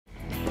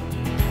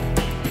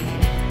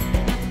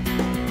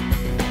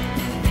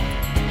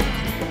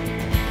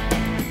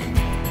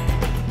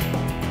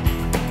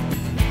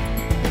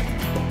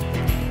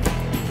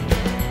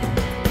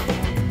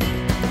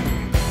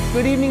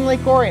Good evening,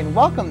 Lake Orion.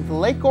 Welcome to the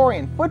Lake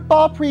Orion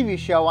Football Preview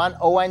Show on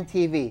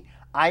ONTV.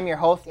 I'm your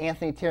host,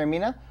 Anthony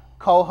Taormina,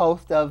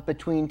 co-host of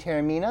Between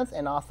Taorminas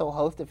and also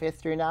host of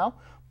History Now.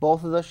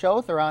 Both of the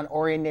shows are on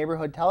Orion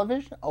Neighborhood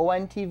Television,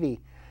 ONTV.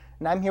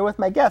 And I'm here with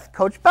my guest,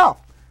 Coach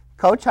Bell.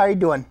 Coach, how are you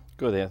doing?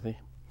 Good, Anthony.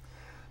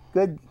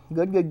 Good.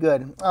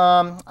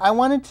 I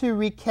wanted to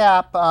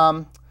recap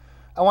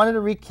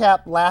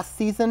last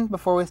season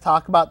before we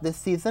talk about this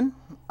season.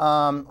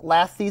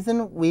 Last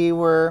season we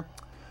were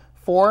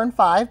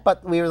 4-5,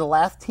 but we were the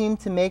last team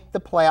to make the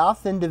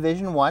playoffs in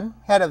Division I.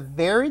 Had a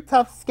very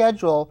tough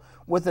schedule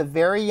with a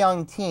very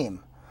young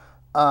team.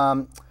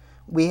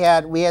 We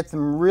had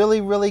some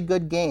really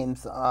good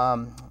games.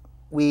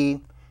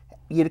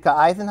 Utica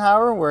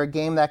Eisenhower were a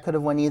game that could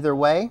have went either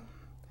way.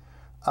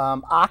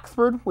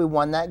 Oxford, we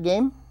won that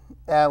game.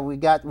 We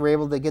were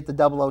able to get the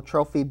 00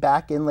 trophy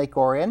back in Lake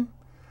Orion.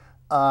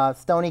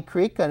 Stony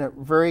Creek, a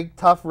very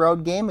tough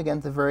road game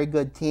against a very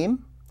good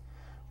team.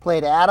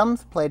 Played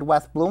Adams, played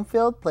West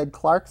Bloomfield, played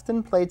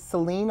Clarkston, played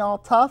Saline, all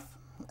tough,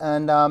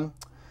 and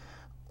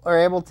were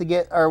able to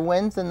get our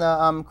wins in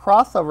the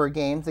crossover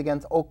games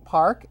against Oak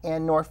Park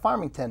and North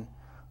Farmington.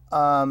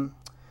 I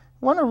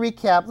want to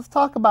recap. Let's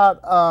talk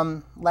about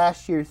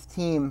last year's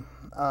team,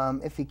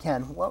 if you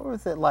can. What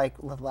was it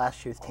like with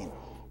last year's team?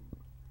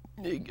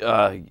 It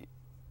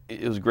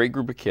was a great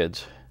group of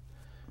kids.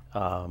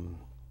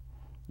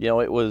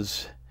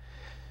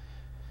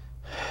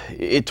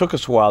 It took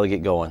us a while to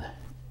get going.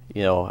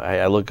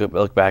 I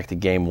look back to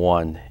game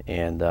one,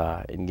 and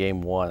in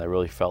game one, I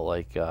really felt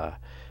like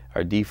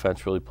our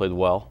defense really played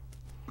well.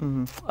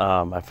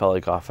 Mm-hmm. I felt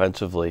like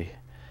offensively,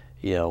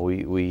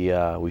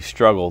 we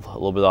struggled a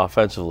little bit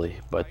offensively,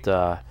 but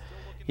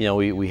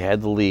we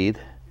had the lead.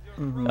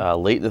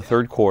 Mm-hmm. Late in the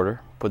third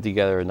quarter, put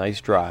together a nice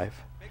drive,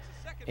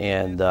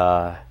 and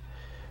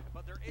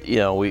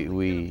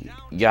we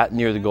got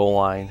near the goal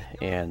line,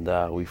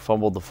 and we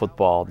fumbled the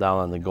football down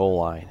on the goal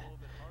line.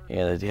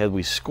 And had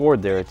we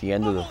scored there at the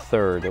end of the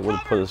third, it would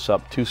have put us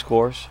up 2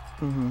 scores.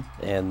 Mm-hmm.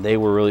 And they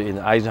were really, and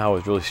Eisenhower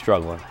was really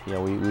struggling.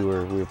 We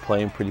were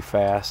playing pretty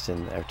fast,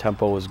 and our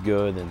tempo was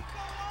good, and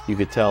you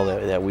could tell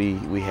that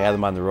we had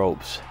them on the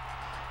ropes.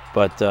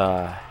 But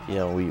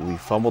we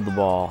fumbled the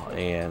ball,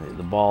 and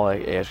the ball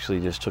actually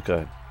just took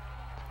a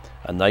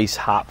nice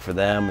hop for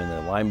them, and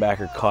the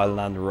linebacker caught it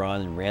on the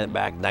run and ran it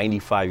back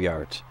 95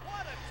 yards.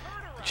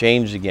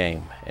 Changed the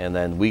game, and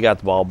then we got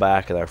the ball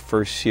back in our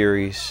first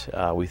series.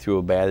 We threw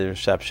a bad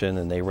interception,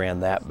 and they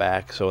ran that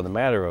back. So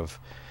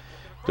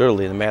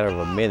literally in a matter of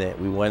a minute,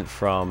 we went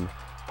from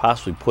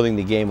possibly putting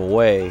the game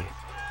away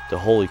to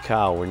holy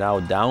cow, we're now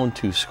down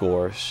 2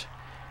 scores,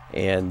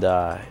 and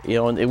we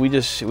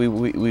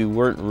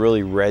weren't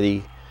really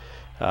ready.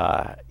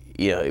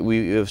 It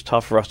was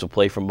tough for us to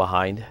play from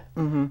behind.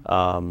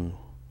 Mm-hmm.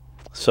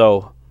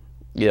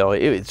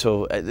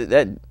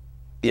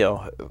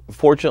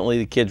 Fortunately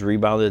the kids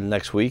rebounded the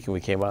next week, and we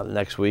came out the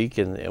next week,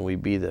 and we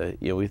beat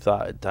we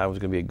thought at the time it was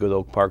going to be a good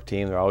Oak Park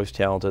team. They're always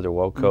talented, they're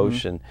well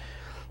coached, mm-hmm.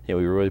 and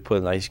we really put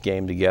a nice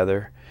game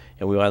together,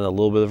 and we went on a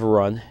little bit of a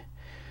run.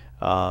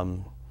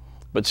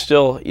 But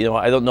still,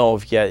 I don't know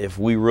if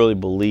we really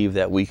believe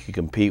that we could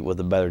compete with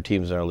the better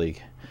teams in our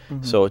league.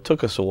 Mm-hmm. So it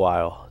took us a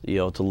while,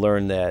 to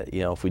learn that,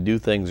 if we do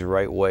things the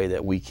right way,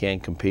 that we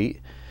can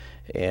compete.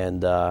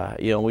 And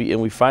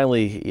we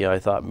finally, I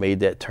thought,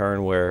 made that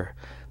turn where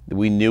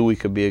we knew we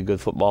could be a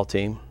good football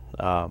team.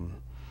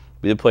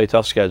 We did play a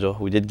tough schedule.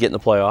 We did get in the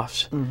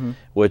playoffs, mm-hmm.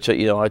 which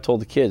I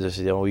told the kids, I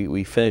said,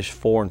 we finished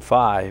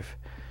 4-5,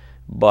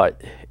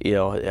 but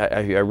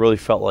I really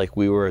felt like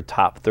we were a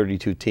top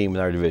 32 team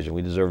in our division.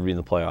 We deserved to be in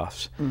the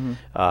playoffs.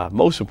 Mm-hmm.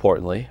 Most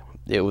importantly,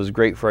 it was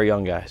great for our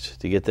young guys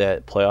to get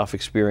that playoff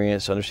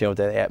experience, understand what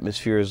that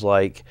atmosphere is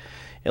like.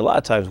 And a lot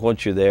of times,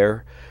 once you're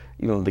there,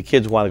 the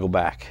kids want to go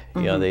back.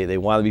 Mm-hmm. They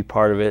want to be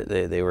part of it.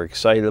 They were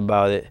excited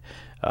about it.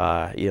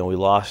 We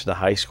lost in a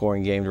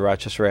high-scoring game to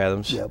Rochester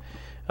Adams. Yep.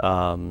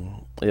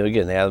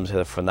 Again, Adams had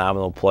a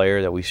phenomenal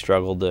player that we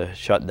struggled to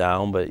shut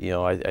down, but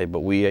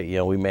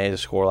we managed to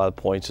score a lot of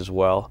points as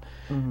well.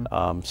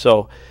 Mm-hmm.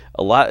 So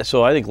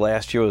I think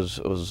last year was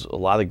a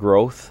lot of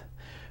growth.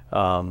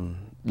 I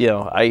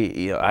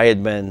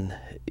had been,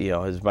 it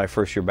was my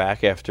first year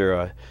back after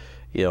a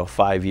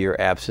 5-year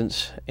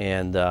absence,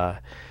 and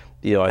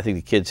I think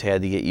the kids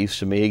had to get used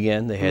to me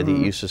again. They had mm-hmm. to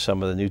get used to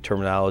some of the new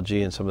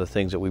terminology and some of the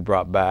things that we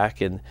brought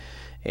back, and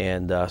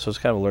so it's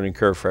kind of a learning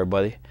curve for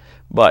everybody.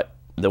 But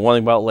the one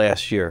thing about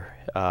last year,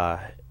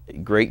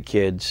 great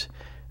kids.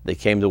 They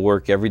came to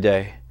work every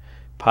day,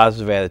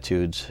 positive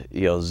attitudes,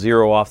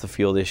 0 off the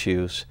field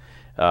issues.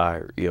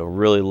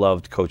 Really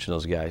loved coaching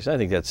those guys. I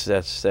think that's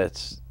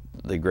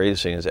the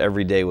greatest thing, is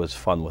every day was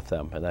fun with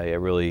them, and I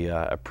really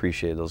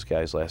appreciated those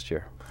guys last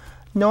year.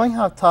 Knowing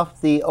how tough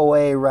the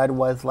OAA Red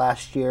was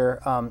last year,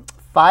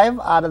 5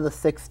 out of the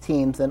 6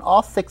 teams, and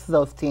all 6 of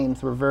those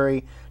teams were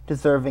very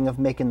deserving of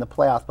making the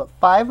playoffs, but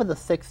 5 of the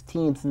 6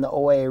 teams in the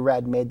OAA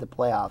Red made the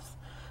playoffs.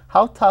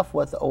 How tough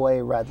was the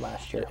OAA Red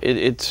last year?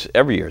 It's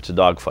every year. It's a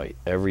dogfight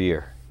every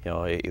year.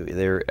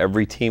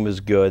 Every team is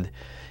good.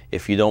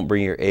 If you don't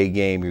bring your A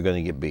game, you're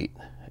going to get beat.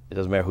 It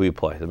doesn't matter who you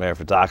play. It doesn't matter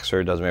if it's Oxford.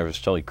 It doesn't matter if it's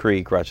Stony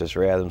Creek,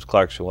 Rochester Adams,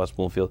 Clarkson, West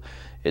Bloomfield.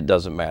 It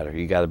doesn't matter.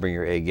 You got to bring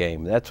your A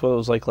game. That's what it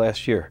was like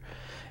last year.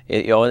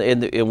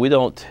 And we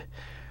don't.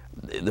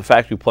 The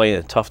fact we play in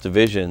a tough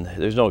division,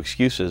 there's no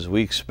excuses.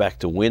 We expect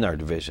to win our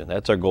division.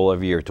 That's our goal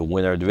every year, to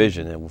win our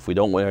division. And if we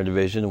don't win our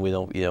division, we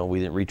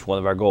didn't reach one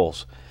of our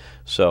goals.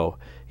 So,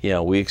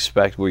 we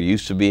expect, we're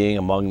used to being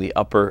among the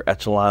upper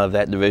echelon of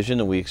that division,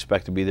 and we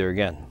expect to be there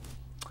again.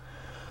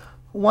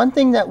 One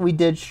thing that we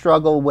did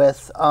struggle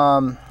with,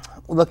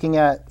 looking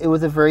at, it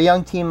was a very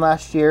young team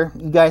last year.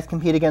 You guys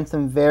compete against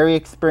some very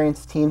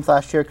experienced teams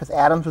last year because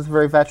Adams was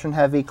very veteran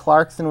heavy,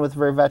 Clarkson was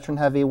very veteran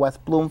heavy,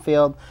 West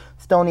Bloomfield,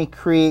 Stony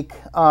Creek.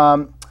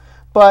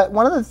 But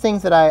one of the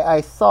things that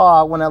I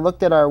saw when I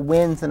looked at our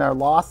wins and our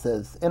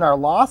losses, in our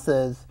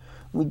losses,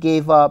 we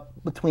gave up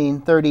between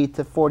 30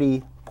 to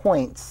 40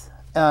 points.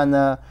 And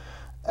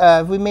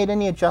have we made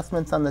any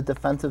adjustments on the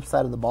defensive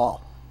side of the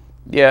ball?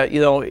 Yeah,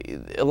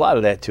 a lot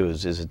of that too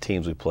is the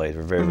teams we played.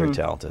 We're very, very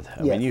talented.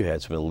 I mean, you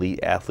had some elite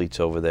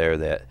athletes over there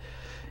that,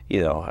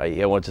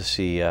 I went to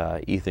see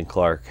Ethan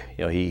Clark.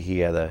 He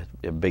had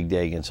a big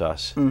day against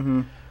us.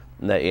 And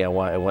that, I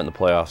went in the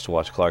playoffs to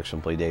watch Clarkson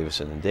play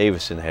Davison, and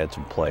Davison had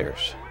some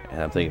players.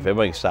 And I'm thinking, if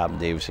anybody can stop him,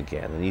 Davison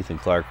can. And Ethan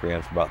Clark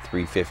ran for about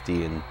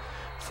 350 and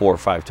 4 or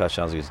 5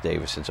 touchdowns against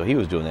Davison, so he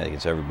was doing that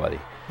against everybody.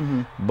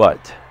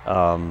 But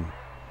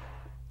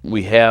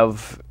we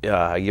have,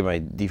 I give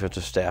my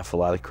defensive staff a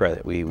lot of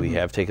credit. We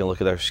have taken a look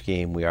at our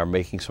scheme. We are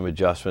making some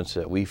adjustments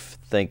that we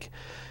think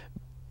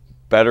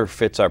better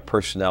fits our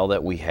personnel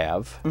that we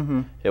have.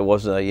 It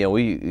wasn't,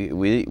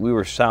 we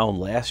were sound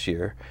last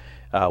year.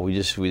 We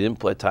didn't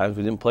play, at times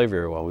we didn't play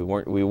very well.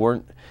 We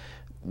weren't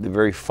the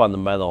very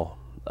fundamental,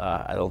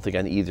 I don't think,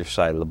 on either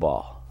side of the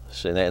ball.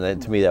 So, and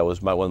that, to me, that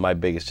was one of my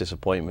biggest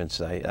disappointments.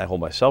 I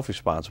hold myself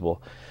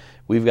responsible.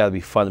 We've got to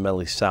be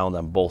fundamentally sound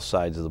on both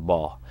sides of the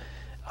ball.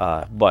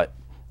 But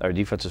our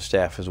defensive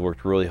staff has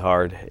worked really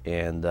hard,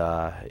 and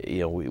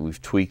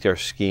we've tweaked our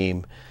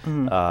scheme.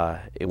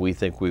 And we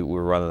think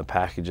we're running a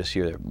package this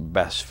year that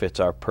best fits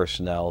our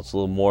personnel. It's a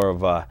little more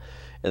of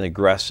an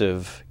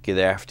aggressive, get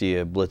after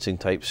you, blitzing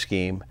type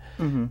scheme.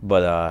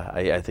 But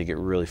I think it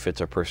really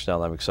fits our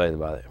personnel, and I'm excited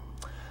about it.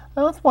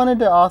 I just wanted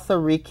to also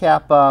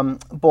recap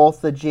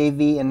both the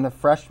JV and the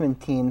freshman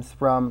teams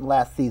from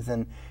last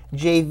season.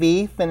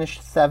 JV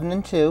finished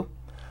 7-2.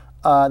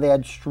 They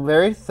had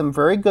some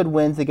very good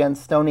wins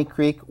against Stony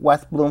Creek,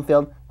 West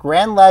Bloomfield,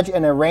 Grand Ledge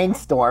in a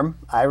rainstorm.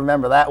 I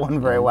remember that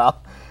one very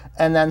well.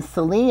 And then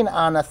Saline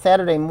on a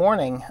Saturday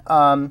morning.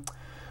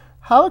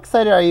 How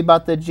excited are you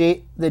about the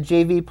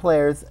JV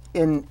players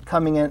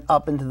coming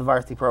up into the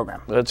varsity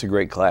program? That's a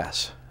great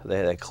class. They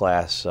had a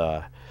class.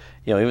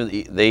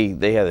 Even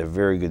they had a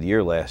very good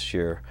year last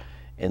year,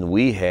 and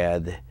we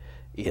had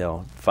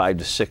 5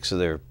 to 6 of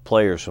their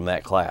players from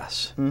that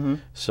class.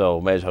 So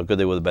imagine how good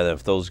they would have been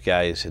if those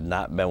guys had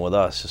not been with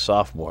us as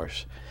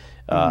sophomores.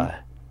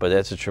 But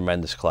that's a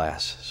tremendous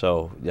class.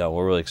 So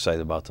we're really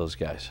excited about those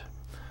guys.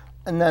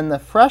 And then the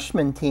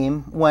freshman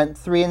team went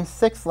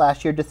 3-6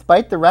 last year.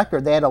 Despite the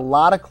record, they had a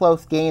lot of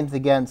close games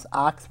against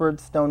Oxford,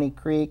 Stony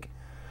Creek,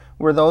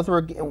 where those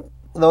were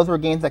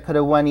games that could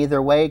have went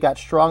either way. Got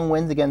strong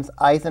wins against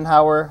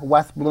Eisenhower,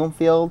 West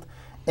Bloomfield,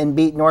 and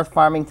beat North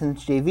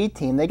Farmington's JV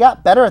team. They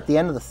got better at the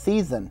end of the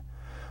season.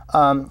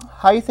 How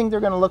do you think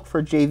they're going to look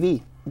for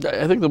JV?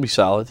 I think they'll be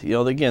solid.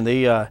 Again,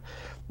 it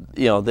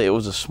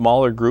was a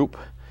smaller group,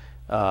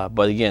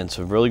 but again,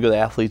 some really good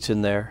athletes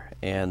in there,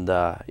 and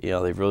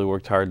they've really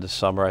worked hard this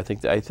summer. I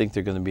think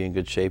they're going to be in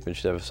good shape and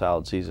should have a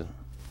solid season.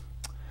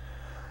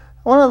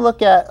 I want to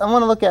look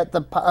at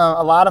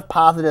a lot of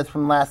positives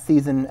from last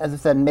season. As I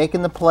said,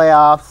 making the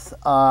playoffs,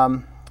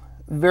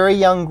 very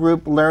young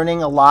group,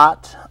 learning a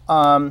lot.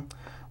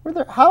 Were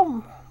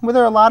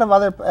there a lot of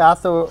other,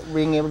 also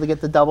being able to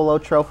get the 00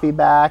 trophy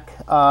back,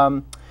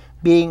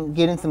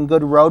 getting some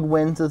good road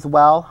wins as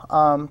well?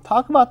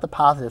 Talk about the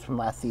positives from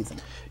last season.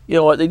 You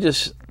know what?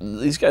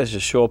 These guys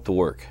just show up to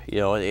work.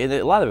 And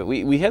a lot of it.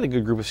 We had a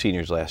good group of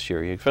seniors last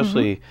year,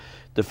 especially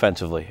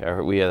defensively.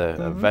 We had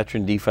a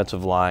veteran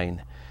defensive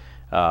line.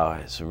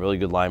 Some really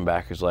good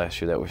linebackers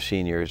last year that were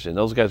seniors, and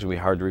those guys will be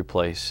hard to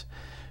replace.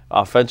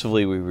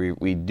 Offensively,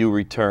 we do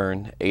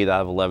return 8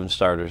 out of 11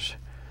 starters.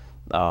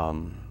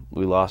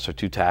 We lost our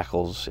 2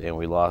 tackles, and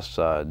we lost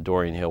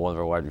Dorian Hill, one of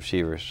our wide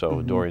receivers.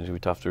 So Dorian's going to be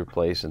tough to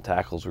replace, and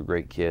tackles were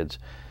great kids.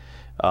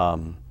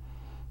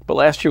 But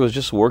last year was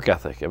just work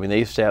ethic. I mean,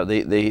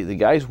 the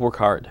guys work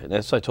hard, and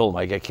that's what I told them.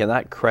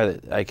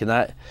 I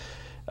cannot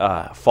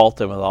fault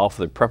them at all for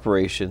their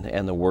preparation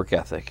and the work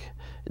ethic.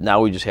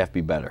 Now we just have to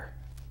be better.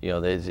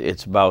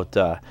 It's about,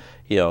 and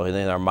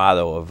then our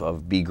motto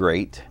of be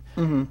great.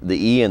 The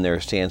E in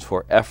there stands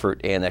for effort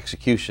and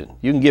execution.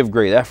 You can give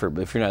great effort,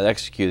 but if you're not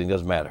executing, it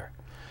doesn't matter.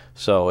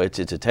 So it's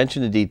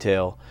attention to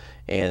detail,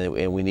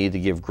 and we need to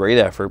give great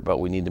effort, but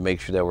we need to make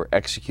sure that we're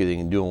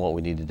executing and doing what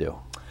we need to do.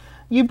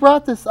 You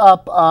brought this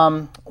up.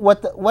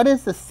 What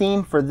is the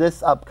theme for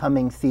this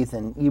upcoming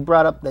season? You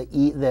brought up the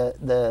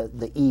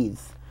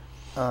E's.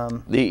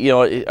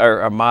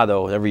 Our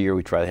motto every year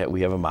we try to have,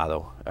 we have a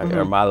motto.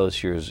 Our motto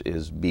this year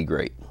is be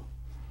great,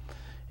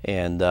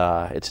 and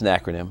it's an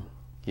acronym.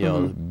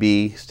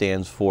 B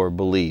stands for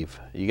believe.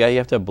 You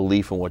have to have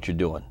belief in what you're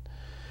doing,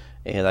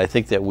 and I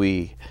think that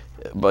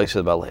like I said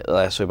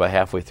about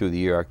halfway through the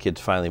year, our kids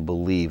finally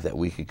believe that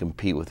we could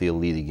compete with the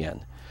elite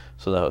again.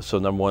 So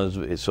number one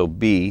is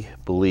B,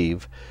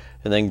 believe,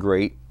 and then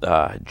great.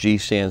 G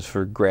stands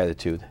for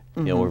gratitude.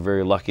 We're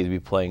very lucky to be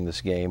playing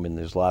this game, and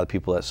there's a lot of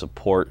people that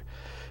support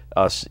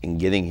us in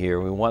getting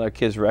here. We want our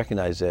kids to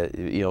recognize that,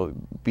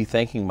 be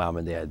thanking mom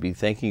and dad, be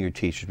thanking your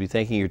teachers, be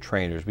thanking your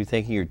trainers, be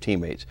thanking your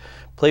teammates.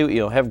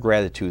 Have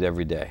gratitude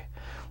every day.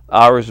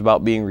 R is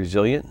about being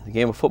resilient. The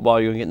game of football,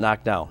 you're going to get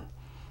knocked down.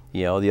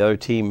 The other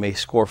team may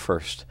score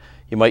first.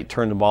 You might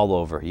turn the ball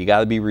over. You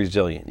got to be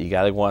resilient. You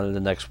got to go on to the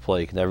next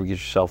play. You can never get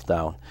yourself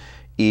down.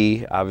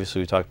 E,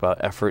 obviously we talked about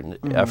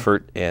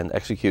effort and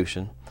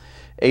execution.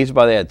 A is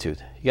about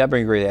attitude. You got to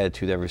bring a great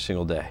attitude every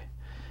single day.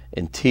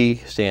 And T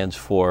stands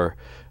for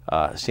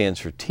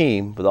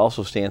team, but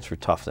also stands for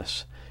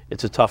toughness.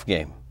 It's a tough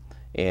game,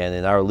 and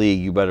in our league,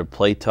 you better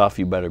play tough.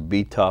 You better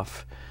be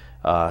tough.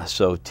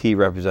 So T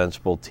represents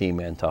both team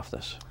and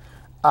toughness.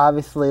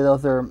 Obviously,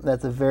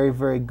 that's a very,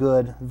 very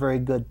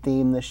good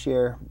theme this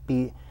year.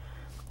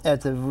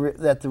 That's a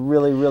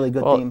really, really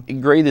good theme.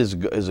 Great is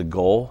a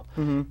goal,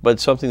 but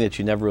it's something that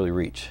you never really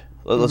reach.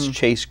 Let's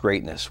chase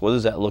greatness. What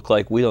does that look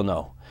like? We don't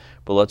know,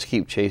 but let's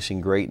keep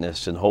chasing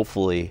greatness, and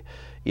hopefully,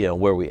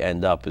 where we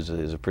end up is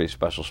a pretty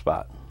special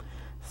spot.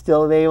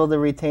 Still able to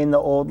retain the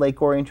old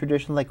Lake Orion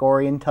traditions, like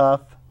Orion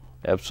Tough.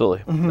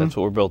 Absolutely, that's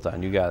what we're built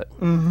on. You got it.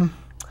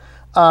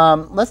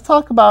 Let's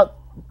talk about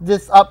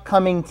this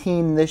upcoming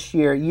team this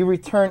year. You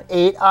return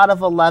 8 out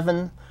of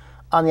 11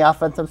 on the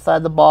offensive side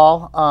of the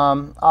ball.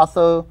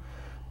 Also,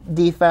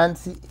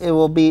 defense. It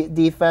will be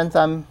defense.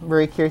 I'm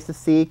very curious to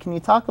see. Can you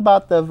talk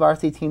about the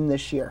varsity team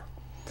this year?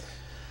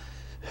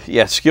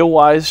 Yeah,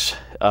 skill-wise,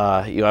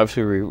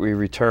 obviously we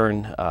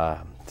return.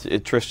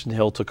 Tristan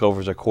Hill took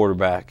over as our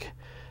quarterback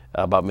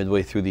about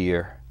midway through the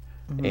year,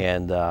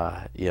 and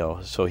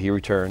so he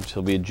returns.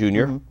 He'll be a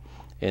junior,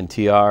 and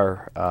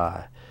TR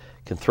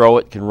can throw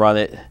it, can run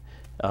it.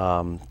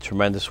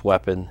 Tremendous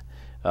weapon.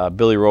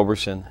 Billy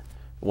Roberson,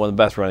 one of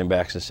the best running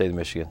backs in the state of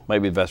Michigan. Might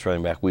be the best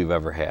running back we've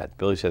ever had.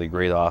 Billy's had a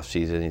great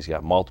offseason. He's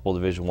got multiple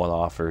Division I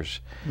offers.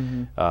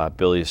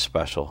 Billy is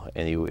special,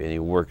 and he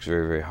works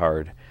very, very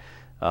hard.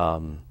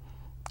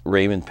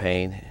 Raymond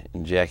Payne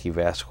and Jackie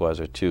Vasquez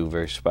are two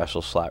very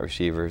special slot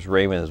receivers.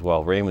 Raymond as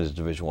well. Raymond is a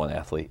Division I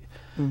athlete.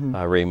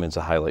 Raymond's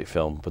a highlight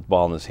film. Put the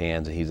ball in his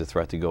hands, and he's a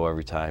threat to go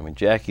every time. And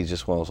Jackie's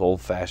just one of those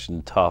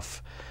old-fashioned,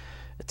 tough,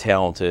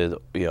 talented,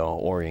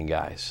 Orion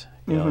guys.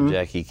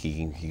 Jackie,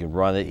 he can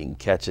run it, he can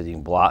catch it, he'll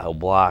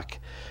block.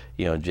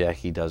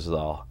 Jackie does it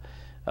all.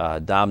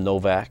 Dom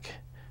Novak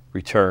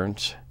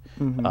returns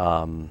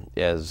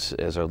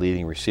as our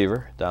leading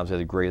receiver. Dom's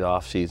had a great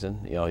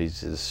offseason.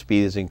 His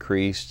speed has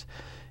increased.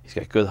 He's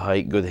got good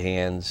height, good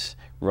hands,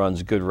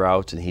 runs good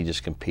routes, and he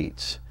just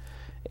competes.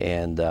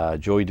 And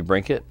Joey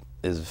DeBrinket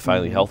is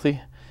finally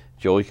healthy.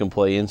 Joey can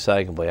play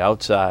inside, can play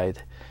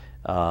outside.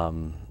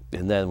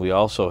 And then we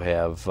also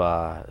have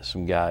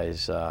some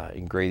guys,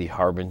 and Grady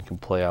Harbin can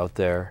play out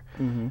there.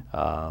 And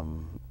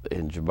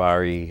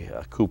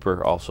Jabari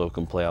Cooper also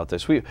can play out there.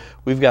 So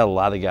we've got a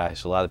lot of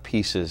guys, a lot of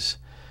pieces.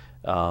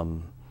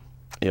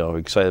 We're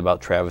excited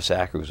about Travis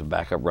Acker, who's a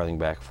backup running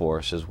back for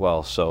us as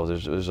well. So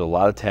there's a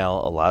lot of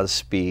talent, a lot of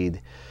speed,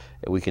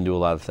 and we can do a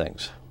lot of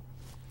things.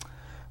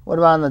 What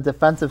about on the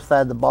defensive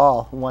side of the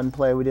ball? One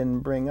player we didn't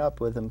bring up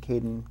with him,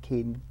 KD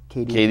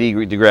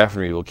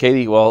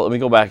DeGraffenried. Well, let me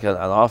go back on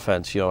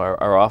offense.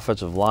 Our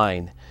offensive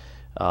line,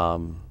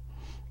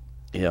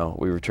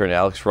 we returned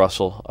Alex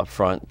Russell up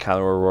front.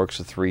 Connor O'Rourke's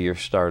a 3-year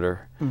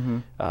starter.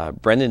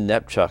 Brendan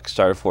Nepchuk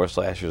started for us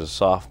last year as a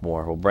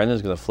sophomore. Well,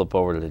 Brendan's going to flip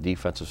over to the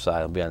defensive side.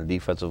 He'll be on the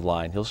defensive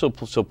line. He'll still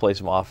play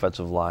some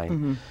offensive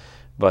line.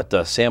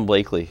 But Sam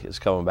Blakely is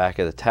coming back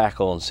at a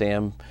tackle, and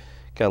Sam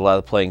got a lot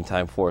of playing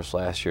time for us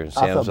last year. And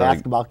also a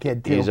basketball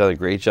kid, too. He's done a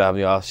great job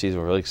in the offseason.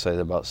 We're really excited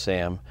about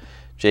Sam.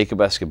 Jacob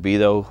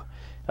Escobedo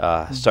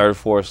started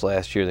for us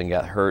last year, then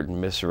got hurt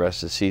and missed the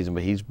rest of the season,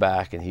 but he's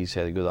back, and he's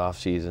had a good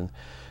offseason.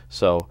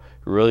 So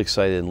we're really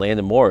excited. And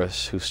Landon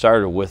Morris, who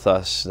started with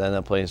us, then ended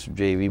up playing some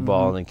JV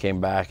ball and then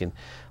came back. And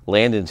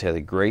Landon's had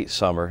a great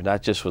summer,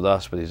 not just with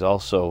us, but he's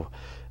also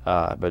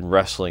been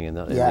wrestling in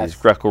these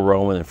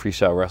Greco-Roman and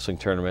freestyle wrestling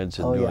tournaments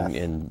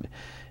and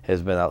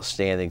has been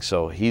outstanding.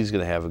 So he's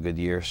going to have a good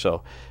year.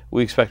 So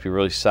we expect to be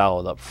really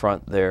solid up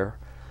front there.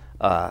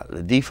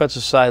 The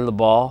defensive side of the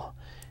ball,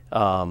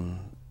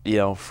 from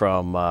Trey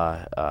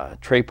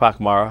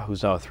Pakmara,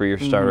 who's now a 3-year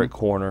starter at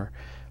corner.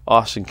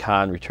 Austin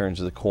Kahn returns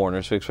to the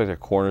corner, so we expect our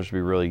corners to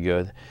be really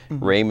good.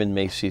 Raymond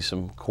may see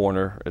some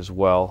corner as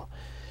well.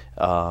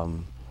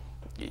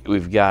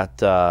 We've got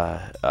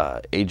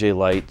AJ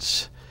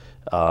Lights,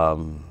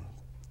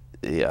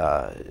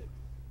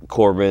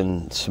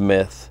 Corbin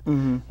Smith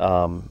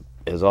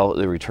is all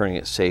they're returning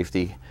at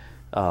safety.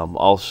 We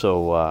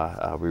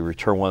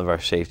return one of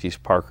our safeties,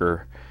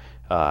 Parker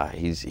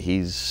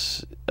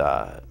He's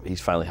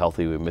finally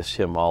healthy. We missed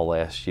him all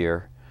last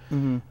year.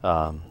 The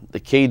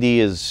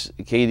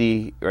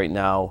KD right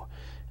now.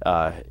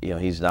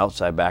 He's an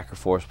outside backer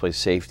for us, plays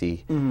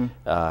safety.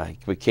 But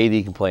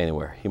KD can play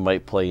anywhere. He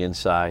might play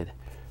inside.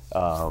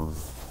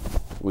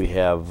 We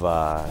have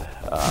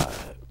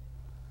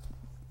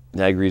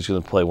Negri's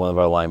going to play one of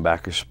our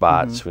linebacker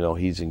spots. We know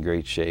he's in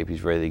great shape.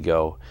 He's ready to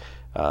go.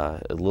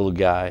 A little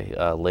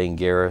guy, Lane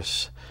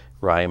Garris,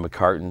 Ryan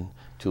McCartan,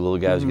 two little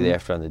guys to get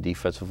after on the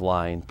defensive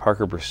line.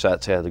 Parker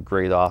Brissett's had a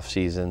great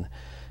offseason.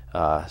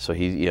 So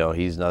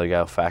he's another guy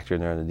who'll factor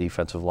in there on the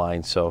defensive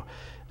line. So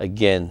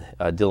again,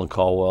 Dylan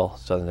Caldwell,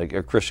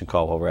 or Christian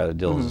Caldwell rather,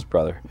 Dylan's his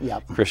brother.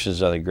 Yep. Christian's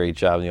done a great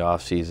job in the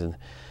offseason.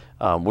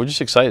 We're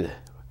just excited.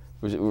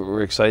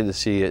 We're excited to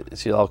see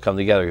it all come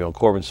together.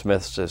 Corbin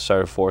Smith's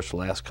started for us for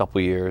the last couple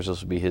of years.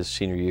 This will be his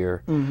senior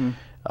year.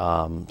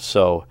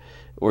 So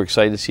we're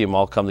excited to see them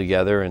all come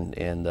together,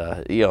 and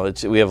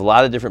we have a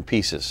lot of different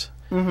pieces.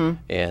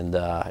 And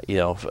I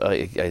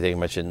think I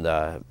mentioned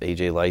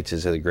AJ Lights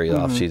has had a great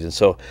offseason.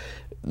 So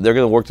they're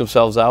going to work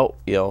themselves out.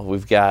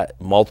 We've got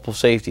multiple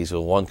safeties.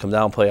 Will one come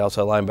down and play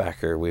outside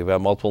linebacker? We've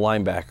got multiple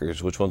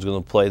linebackers. Which one's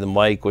going to play the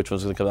Mike? Which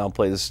one's going to come down and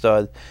play the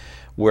stud?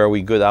 Where are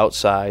we good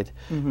outside?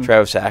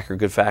 Travis Acker,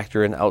 good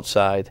factor in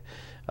outside.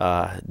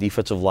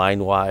 Defensive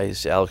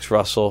line-wise, Alex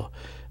Russell,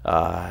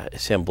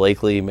 Sam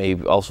Blakely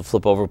may also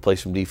flip over, play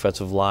some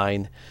defensive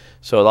line.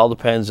 So it all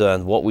depends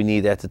on what we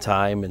need at the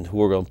time and who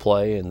we're going to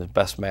play and the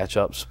best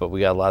matchups, but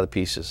we got a lot of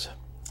pieces.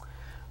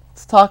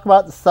 Let's talk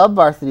about the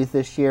sub-varsities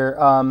this year.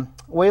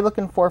 What are you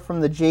looking for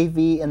from the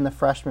JV and the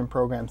freshman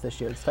programs this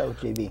year? Let's start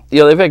with JV.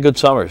 They've had good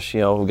summers.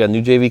 We've got a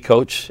new JV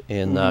coach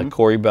in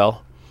Corey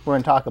Bell. We're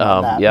going to talk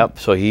about that. Yep.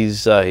 So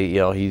he's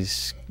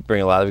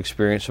bringing a lot of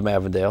experience from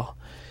Avondale,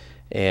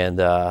 and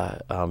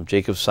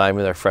Jacob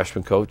Simon, our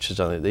freshman coach, has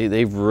done.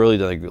 They've really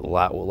done a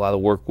lot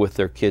of work with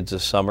their kids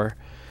this summer.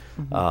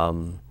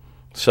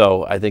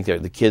 So I think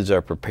the kids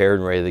are prepared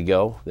and ready to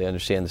go. They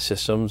understand the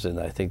systems, and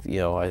I think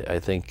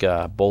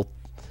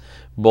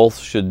both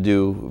should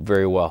do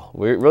very well.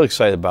 We're really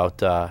excited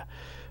about our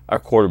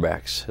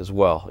quarterbacks as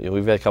well.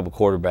 We've had a couple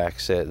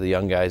quarterbacks that the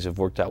young guys have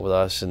worked out with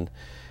us and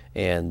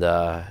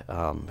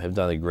have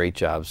done a great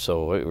job.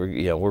 So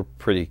we're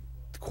pretty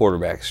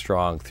quarterback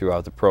strong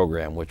throughout the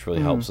program, which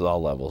really helps at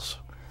all levels.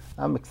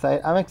 I'm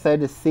excited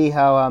to see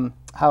how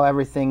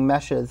everything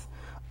meshes.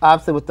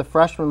 Obviously, with the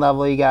freshman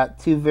level, you got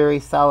two very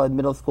solid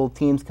middle school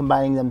teams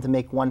combining them to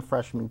make one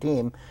freshman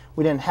team.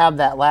 We didn't have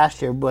that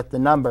last year with the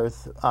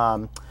numbers.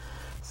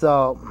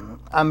 So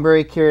I'm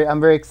very curious.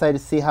 I'm very excited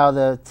to see how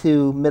the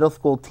two middle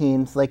school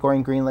teams, Lake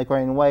Orion Green, Lake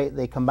Orion White,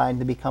 they combine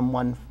to become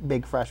one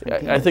big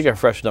freshman team. I think our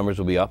freshman numbers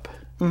will be up.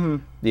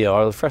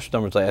 Our freshman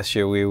numbers last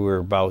year, we were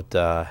about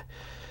high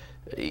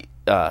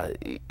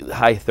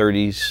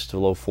 30s to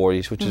low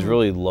 40s, which is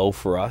really low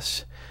for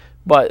us.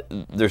 But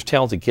there's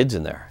talented kids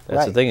in there.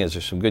 That's the thing is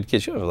there's some good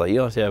kids. You don't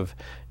have to have.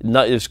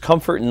 There's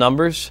comfort in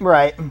numbers,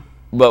 right?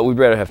 But we'd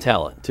rather have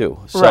talent too.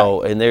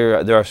 So and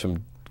there are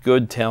some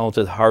good,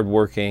 talented,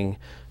 hardworking,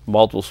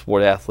 multiple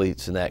sport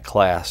athletes in that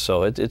class.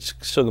 So it's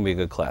still going to be a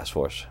good class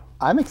for us.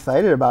 I'm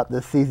excited about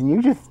this season.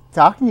 You just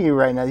talking to you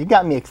right now. You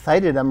got me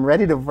excited. I'm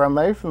ready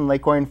from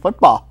Lake Orion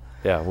football.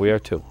 Yeah, we are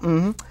too.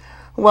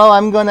 Well,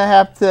 we're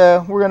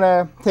going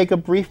to take a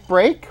brief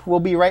break. We'll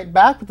be right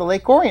back with the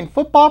Lake Orion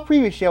football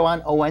preview show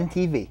on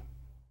ONTV.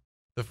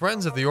 The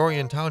Friends of the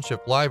Orion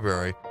Township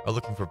Library are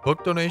looking for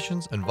book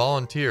donations and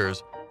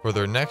volunteers for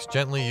their next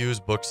gently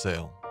used book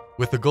sale.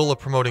 With the goal of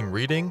promoting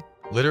reading,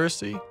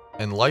 literacy,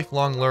 and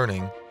lifelong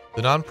learning,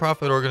 the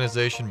nonprofit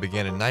organization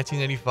began in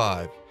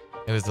 1985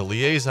 and is the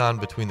liaison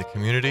between the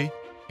community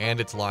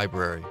and its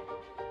library.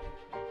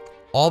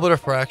 All but a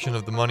fraction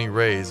of the money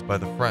raised by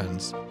the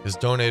Friends is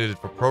donated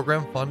for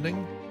program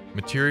funding,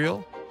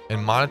 material,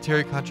 and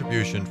monetary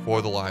contribution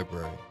for the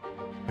library.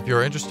 If you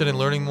are interested in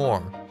learning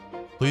more,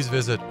 please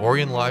visit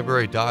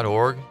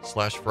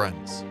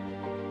orionlibrary.org/friends.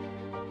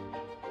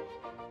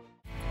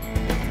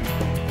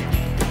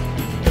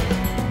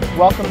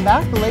 Welcome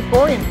back to the Lake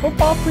Orion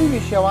football preview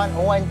show on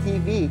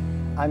ONTV.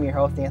 I'm your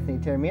host, Anthony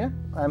Taormina.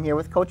 I'm here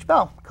with Coach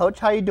Bell. Coach,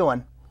 how you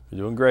doing?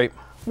 You're doing great.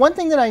 One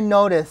thing I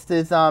noticed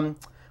when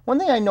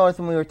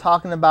we were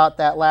talking about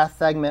that last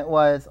segment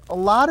was a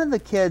lot of the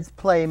kids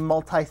play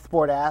multiple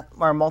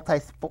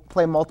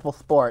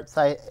sports.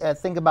 I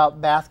think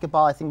about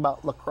basketball. I think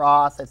about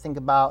lacrosse. I think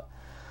about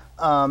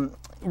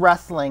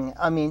wrestling.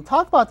 I mean,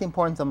 talk about the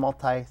importance of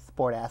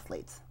multi-sport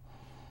athletes.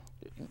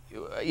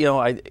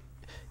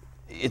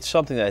 It's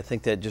something that I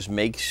think that just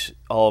makes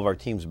all of our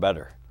teams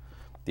better.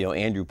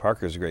 Andrew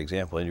Parker is a great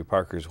example. Andrew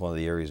Parker is one of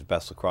the area's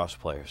best lacrosse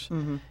players.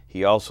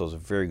 He also is a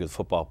very good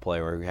football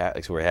player.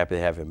 We're happy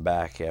to have him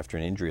back after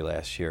an injury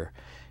last year.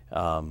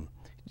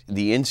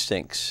 The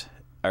instincts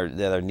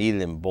that are needed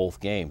in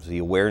both games, the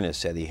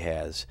awareness that he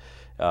has,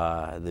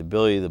 the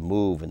ability to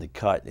move and to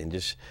cut, and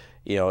just,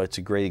 it's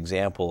a great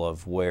example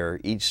of where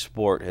each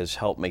sport has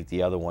helped make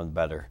the other one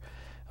better.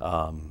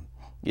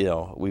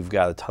 We've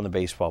got a ton of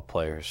baseball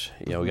players.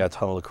 We got a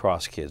ton of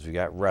lacrosse kids. We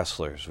got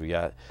wrestlers. We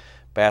got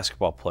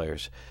basketball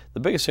players. The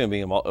biggest thing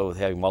with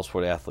having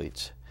multi-sport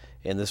athletes,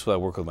 and this is what I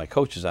work with my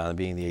coaches on, and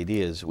being the AD,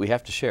 is we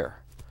have to share.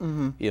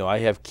 You know, I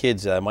have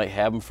kids that I might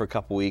have them for a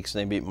couple weeks,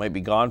 and they might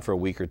be gone for a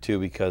week or two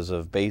because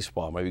of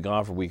baseball, might be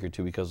gone for a week or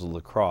two because of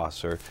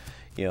lacrosse, or,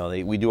 you know,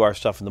 we do our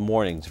stuff in the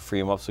morning to free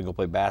them up so they can go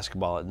play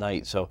basketball at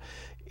night. So,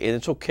 and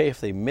it's okay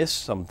if they miss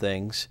some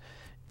things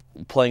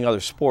playing other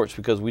sports,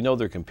 because we know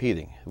they're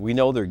competing. We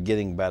know they're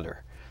getting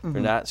better.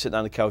 They're not sitting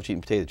on the couch eating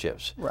potato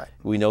chips. Right.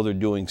 We know they're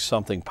doing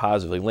something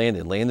positive. Like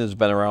Landon's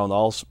been around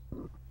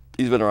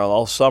he's been around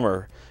all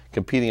summer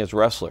competing as a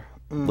wrestler.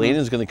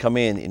 Landon's going to come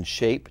in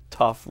shape,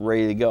 tough,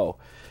 ready to go,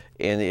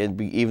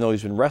 and even though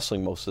he's been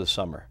wrestling most of the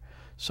summer.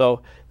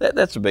 So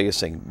that's the biggest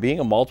thing.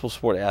 Being a multiple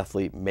sport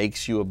athlete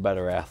makes you a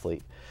better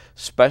athlete.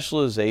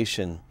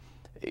 Specialization,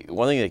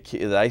 one thing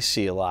that I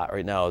see a lot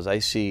right now is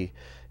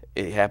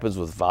it happens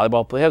with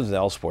volleyball players. It happens in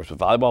all sports, with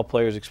volleyball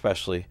players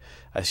especially.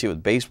 I see it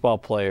with baseball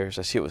players.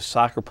 I see it with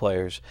soccer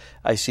players.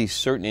 I see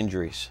certain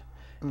injuries.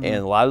 And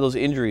a lot of those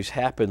injuries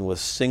happen with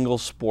single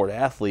sport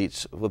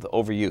athletes with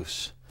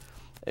overuse.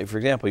 For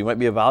example, you might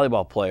be a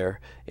volleyball player,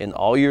 and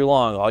all year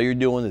long, all you're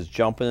doing is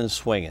jumping and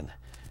swinging.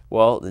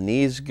 Well, the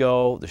knees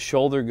go, the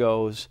shoulder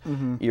goes.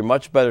 You're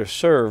much better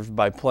served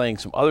by playing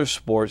some other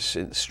sports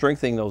and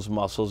strengthening those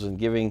muscles and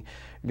giving,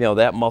 you know,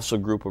 that muscle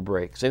group a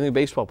break. Same thing with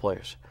baseball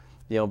players.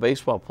 You know,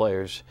 baseball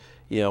players,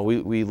 you know,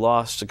 we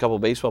lost a couple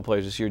of baseball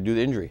players this year due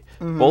to injury.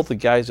 Both the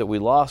guys that we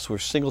lost were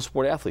single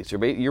sport athletes.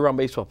 They're year-round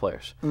baseball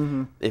players.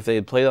 If they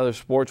had played other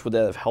sports, would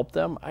that have helped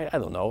them? I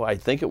don't know. I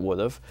think it would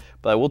have.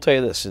 But I will tell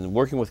you this, in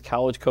working with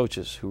college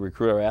coaches who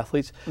recruit our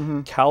athletes,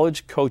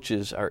 college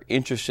coaches are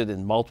interested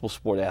in multiple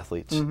sport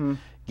athletes.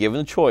 Given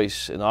the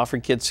choice and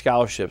offering kids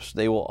scholarships,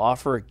 they will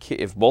offer,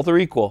 if both are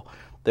equal,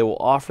 they will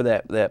offer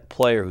that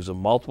player who's a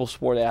multiple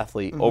sport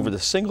athlete over the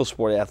single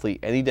sport athlete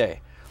any day,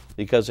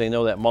 because they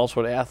know that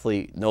multiple sport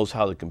athlete knows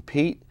how to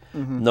compete,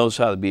 knows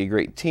how to be a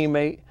great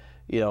teammate,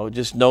 you know,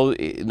 just knows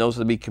how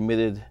to be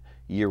committed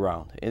year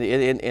round.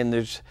 And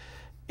there's,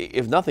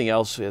 if nothing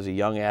else, as a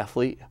young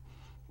athlete,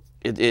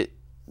 it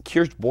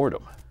cures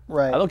boredom.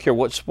 Right. I don't care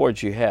what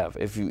sports you have.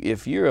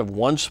 If you have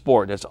one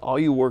sport that's all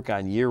you work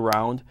on year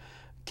round,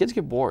 kids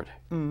get bored.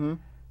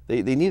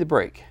 They need a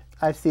break.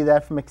 I see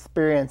that from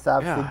experience.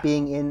 Obviously,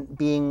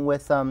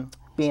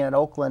 being at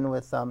Oakland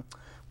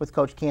with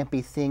Coach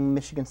Campy, seeing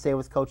Michigan State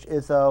with Coach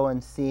Izzo,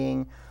 and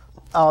seeing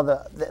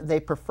they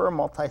prefer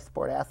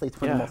multi-sport athletes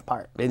for the most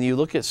part. And you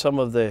look at some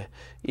of the,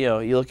 you know,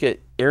 you look at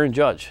Aaron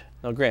Judge.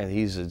 Now, granted,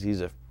 he's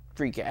a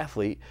freak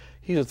athlete.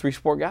 He's a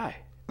 3-sport guy.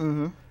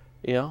 You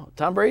know,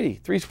 Tom Brady,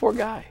 3-sport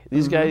guy.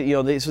 These guys, you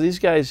know, these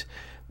guys,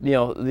 you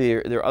know,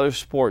 their other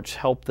sports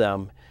help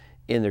them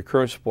in their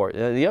current sport.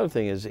 And the other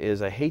thing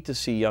is I hate to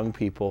see young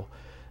people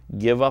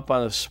give up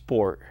on a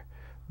sport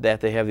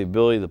that they have the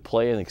ability to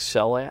play and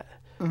excel at.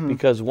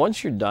 Because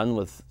once you're done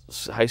with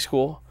high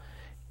school,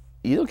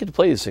 you don't get to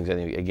play these things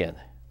again.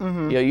 You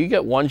know, you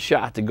get one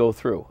shot to go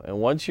through, and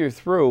once you're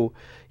through,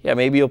 yeah,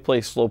 maybe you'll play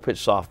slow pitch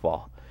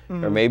softball,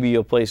 or maybe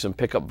you'll play some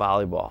pickup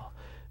volleyball.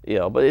 You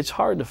know, but it's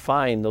hard to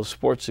find those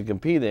sports to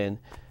compete in.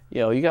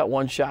 You know, you got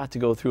one shot to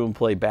go through and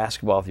play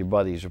basketball with your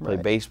buddies, or play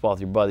baseball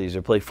with your buddies,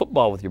 or play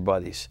football with your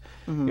buddies.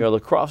 You know,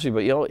 lacrosse, but,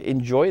 you know,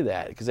 enjoy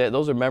that, because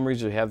those are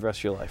memories you have the rest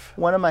of your life.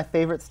 One of my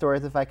favorite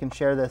stories, if I can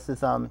share this,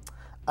 is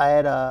I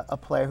had a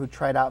player who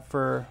tried out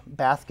for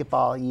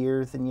basketball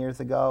years and years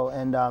ago,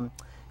 and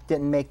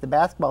didn't make the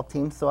basketball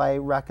team, so I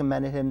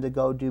recommended him to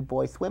go do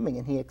boys swimming,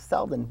 and he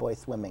excelled in boys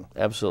swimming.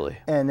 Absolutely.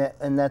 And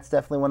that's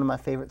definitely one of my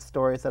favorite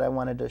stories that I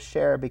wanted to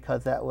share,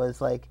 because that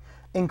was like,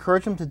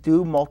 encourage him to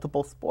do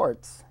multiple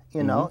sports,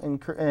 you know,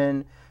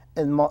 and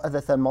as I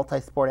said,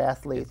 multi-sport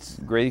athletes.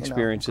 It's great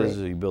experiences.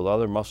 You build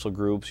other muscle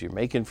groups. You're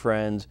making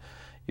friends.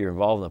 You're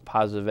involved in a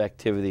positive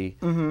activity.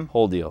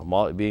 Whole deal.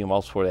 Being a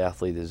multi-sport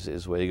athlete is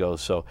the way to go.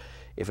 So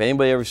if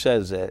anybody ever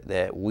says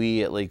that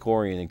we at Lake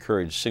Orion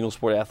encourage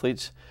single-sport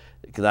athletes,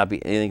 it cannot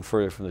be anything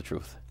further from the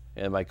truth.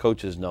 And my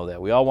coaches know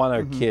that. We all want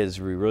our kids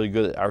to be really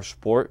good at our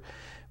sport,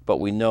 but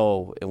we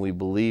know and we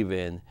believe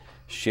in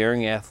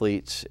sharing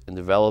athletes and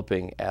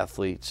developing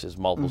athletes as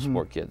multiple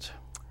sport kids.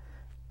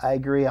 I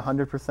agree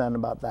 100%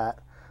 about that.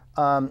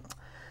 I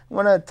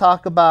want to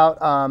talk about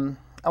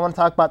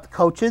the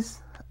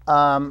coaches.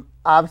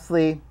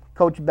 Obviously,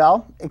 Coach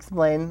Bell,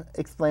 explain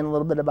a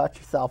little bit about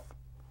yourself.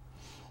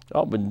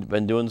 Oh,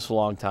 been doing this a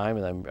long time,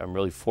 and I'm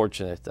really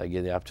fortunate that I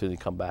get the opportunity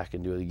to come back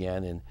and do it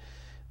again. And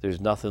there's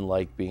nothing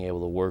like being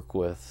able to work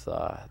with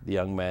the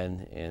young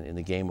men in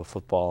the game of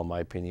football, in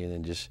my opinion,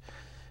 and just,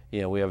 you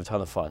know, we have a ton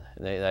of fun.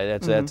 And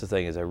that's the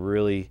thing, is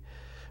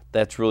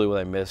that's really what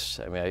I miss.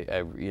 I mean, I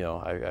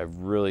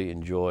really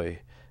enjoy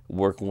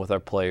working with our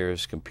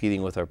players,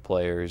 competing with our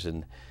players,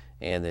 and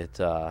it,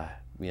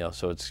 you know,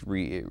 so it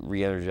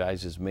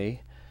re-energizes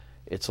me.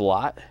 It's a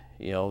lot,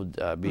 you know,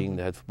 being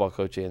the head football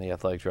coach and the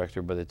athletic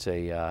director, but it's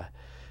you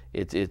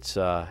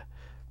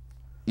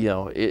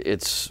know,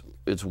 it's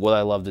what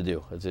I love to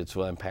do. It's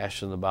what I'm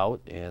passionate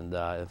about, and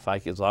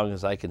as long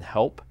as I can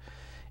help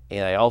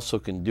and I also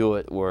can do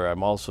it where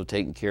I'm also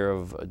taking care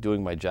of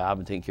doing my job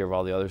and taking care of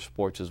all the other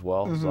sports as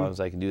well. As long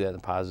as I can do that in a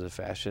positive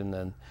fashion,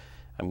 then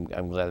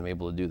I'm glad I'm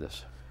able to do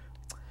this.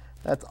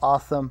 That's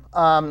awesome.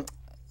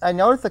 I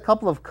noticed a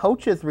couple of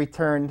coaches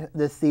returned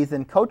this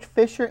season, Coach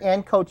Fisher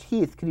and Coach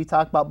Heath. Could you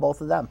talk about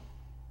both of them?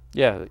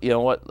 Yeah, you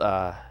know what?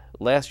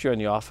 Last year on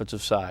the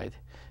offensive side,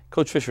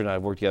 Coach Fisher and I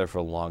have worked together for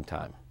a long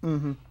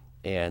time.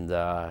 And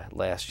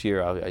last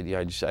year,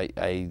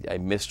 I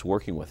missed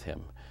working with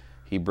him.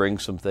 He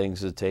brings some things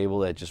to the table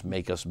that just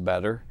make us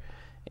better,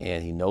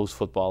 and he knows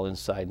football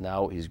inside and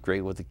out. He's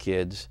great with the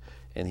kids,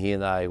 and he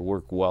and I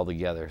work well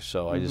together.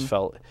 So I just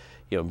felt,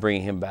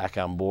 bringing him back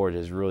on board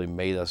has really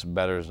made us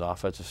better as an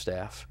offensive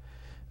staff.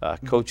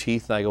 Coach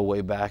Heath and I go way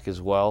back as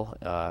well.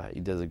 He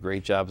does a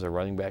great job as a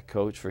running back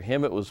coach. For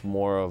him, it was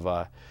more of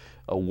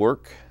a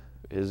work,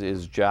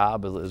 his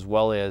job, as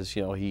well as,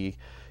 he,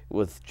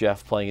 with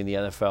Jeff playing in the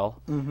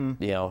NFL,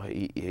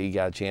 he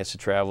got a chance to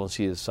travel and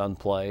see his son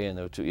play, and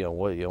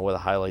what a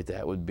highlight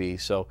that would be.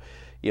 So,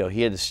 he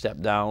had to step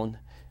down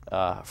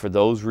for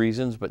those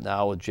reasons, but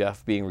now with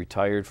Jeff being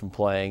retired from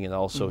playing, and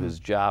also his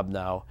job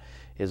now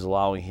is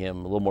allowing him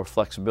a little more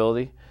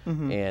flexibility,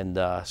 and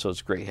so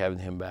it's great having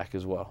him back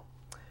as well.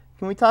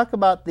 Can we talk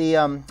about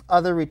the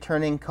other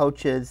returning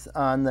coaches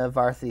on the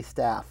varsity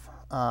staff?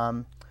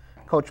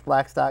 Coach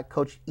Blackstock,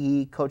 Coach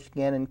E, Coach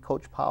Gannon,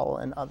 Coach Powell,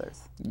 and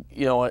others.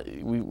 You know what?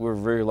 We're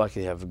very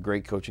lucky to have a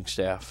great coaching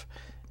staff.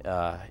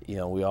 We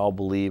all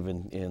believe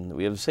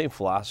we have the same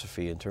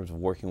philosophy in terms of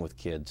working with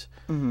kids.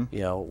 We're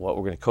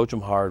going to coach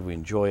them hard, we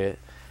enjoy it,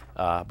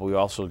 but we're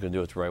also going to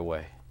do it the right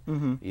way.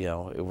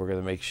 We're going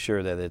to make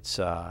sure that it's,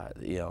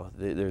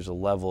 there's a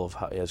level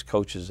of, as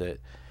coaches,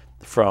 that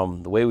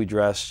from the way we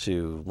dress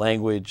to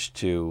language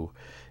to,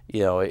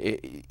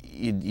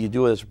 you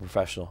do it as a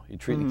professional. You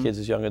treat the kids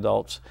as young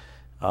adults.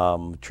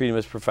 Treat them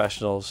as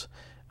professionals.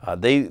 I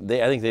think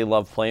they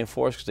love playing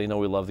for us because they know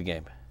we love the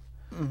game,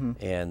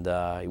 and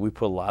we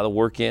put a lot of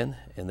work in,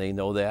 and they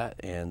know that,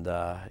 and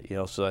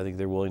so I think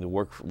they're willing to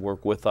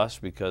work with us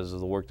because of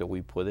the work that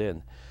we put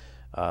in.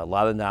 A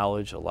lot of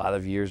knowledge, a lot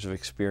of years of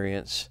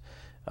experience.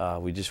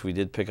 We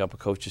did pick up a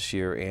coach this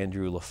year,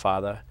 Andrew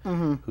LaFada,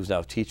 who's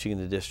now teaching in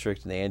the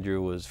district, and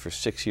Andrew was for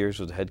 6 years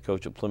was the head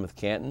coach at Plymouth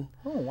Canton.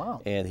 Oh,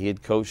 wow. And he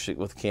had coached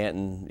with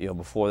Canton,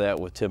 before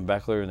that with Tim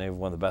Beckler, and they have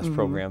one of the best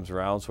programs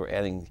around. So we're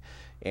adding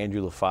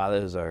Andrew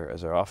LaFada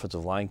as our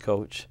offensive line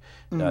coach.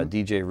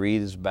 DJ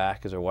Reed is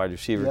back as our wide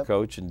receiver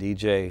coach, and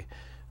DJ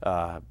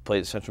played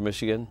at Central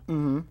Michigan.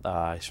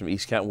 He's from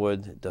East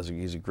Kentwood.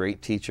 He's a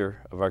great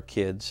teacher of our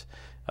kids.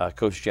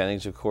 Coach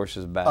Jennings, of course,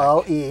 is back.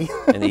 Oh, E.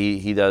 And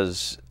he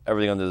does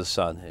everything under the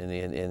sun.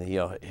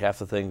 And half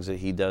the things that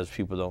he does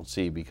people don't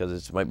see, because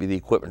it might be the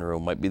equipment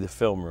room, might be the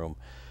film room,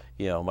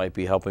 might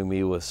be helping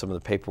me with some of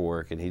the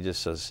paperwork. And he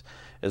just does,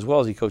 as well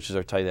as he coaches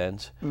our tight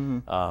ends,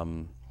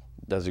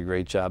 does a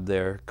great job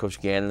there. Coach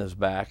Gannon is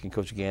back, and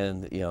Coach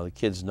Gannon, the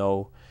kids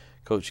know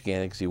Coach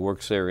Gannon because he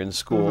works there in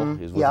school.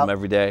 He's with them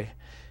every day.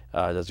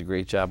 Does a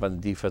great job on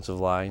the defensive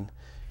line.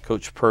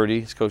 Coach Purdy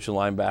is coaching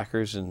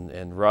linebackers,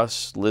 and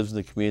Russ lives in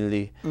the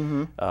community.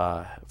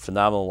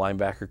 Phenomenal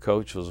linebacker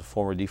coach, was a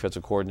former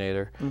defensive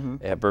coordinator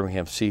at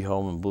Birmingham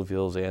Seahome and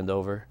Bluefields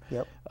Andover.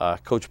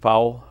 Coach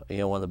Powell,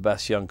 one of the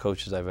best young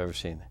coaches I've ever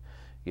seen.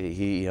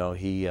 He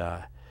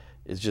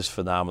is just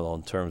phenomenal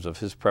in terms of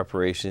his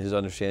preparation, his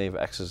understanding of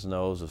X's and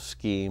O's, of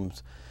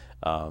schemes.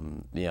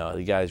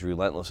 The guy's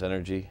relentless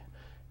energy.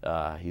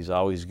 He's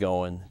always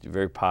going,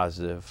 very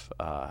positive.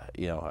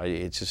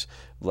 It's just,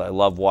 I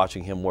love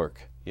watching him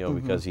work.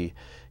 Because the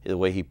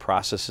way he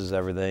processes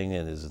everything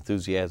and his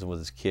enthusiasm with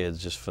his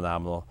kids, just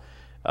phenomenal.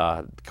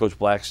 Coach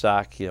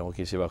Blackstock, what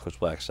can you say about Coach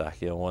Blackstock?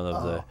 One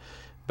of the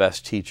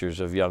best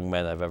teachers of young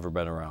men I've ever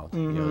been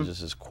around.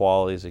 Just as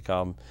quality as they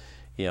come.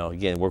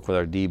 Again, work with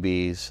our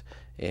DBs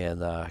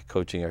and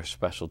coaching our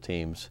special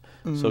teams.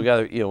 So we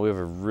have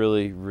a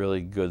really,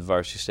 really good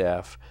varsity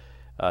staff.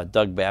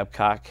 Doug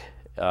Babcock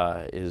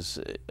is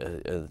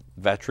a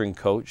veteran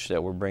coach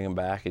that we're bringing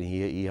back, and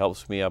he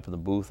helps me up in the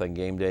booth on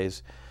game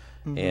days.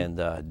 And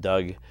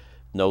Doug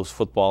knows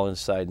football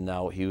inside and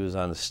out. He was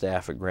on the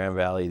staff at Grand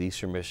Valley at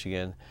Eastern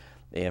Michigan,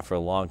 and for a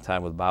long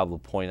time with Bob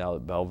LaPointe out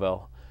at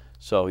Belleville.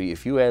 So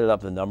if you added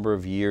up the number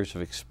of years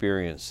of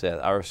experience that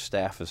our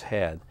staff has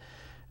had,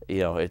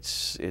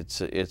 it's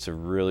a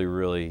really,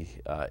 really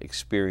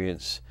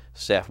experienced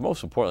staff.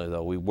 Most importantly,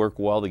 though, we work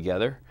well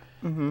together,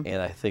 and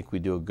I think we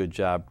do a good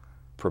job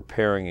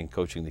preparing and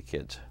coaching the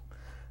kids.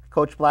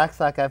 Coach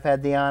Blackstock, I've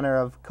had the honor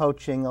of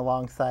coaching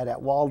alongside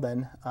at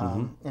Walden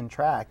in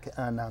track,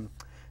 and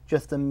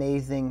just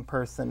amazing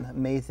person,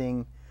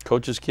 amazing.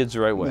 Coaches kids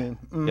the right way.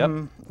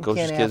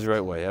 Coaches kids the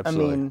right way,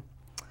 absolutely. I mean,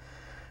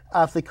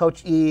 obviously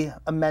Coach E,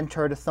 a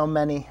mentor to so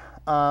many.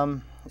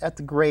 That's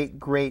a great,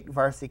 great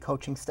varsity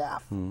coaching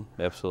staff.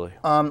 Absolutely.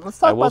 Let's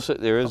talk about. Say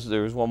there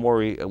is one more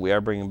we are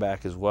bringing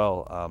back as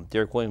well.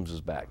 Derek Williams is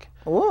back.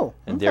 Oh,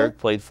 and Derek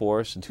played for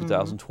us in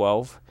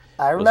 2012.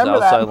 I remember was an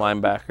that. outside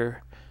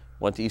linebacker.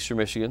 Went to Eastern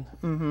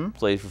Michigan,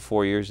 played for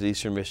 4 years at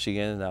Eastern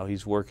Michigan, and now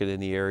he's working in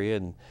the area,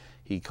 and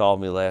he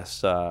called me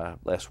last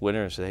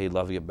winter and said, hey, he'd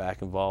love to get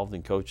back involved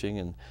in coaching,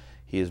 and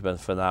he has been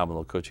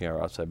phenomenal coaching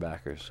our outside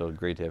backers. So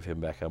great to have him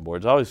back on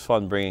board. It's always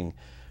fun bringing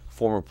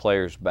former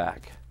players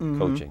back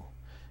coaching,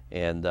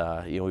 and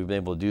we've been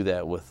able to do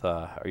that with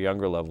our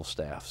younger level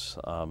staffs.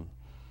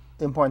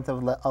 The importance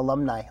of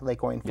alumni,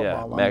 Lake Orion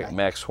football alumni.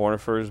 Max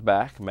Hornifer is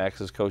back.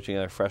 Max is coaching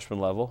at our freshman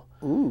level,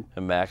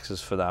 and Max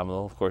is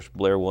phenomenal. Of course,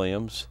 Blair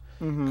Williams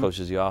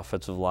coaches the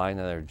offensive line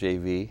at our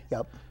JV.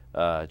 Yep.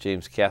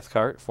 James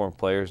Cathcart, former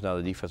player, is now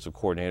the defensive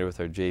coordinator with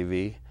our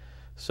JV.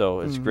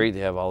 So it's great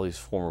to have all these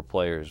former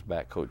players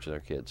back coaching our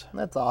kids.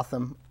 That's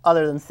awesome.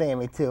 Other than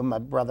Sammy, too. My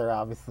brother,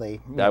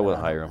 obviously. I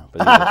wouldn't hire him,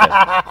 but he's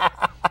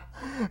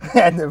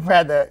okay.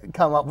 had to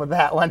come up with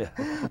that one.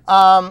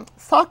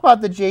 Let's talk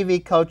about the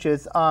JV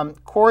coaches.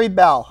 Corey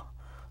Bell.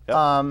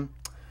 Yep.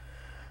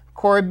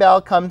 Corey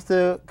Bell comes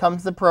to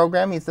the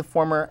program. He's the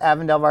former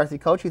Avondale varsity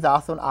coach. He's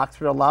also an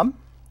Oxford alum.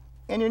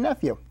 And your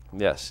nephew.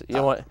 Yes. You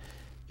know what?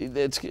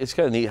 It's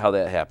kind of neat how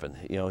that happened.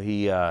 You know,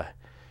 he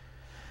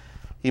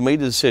made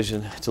the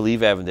decision to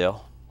leave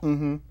Avondale. He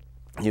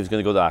was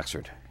going to go to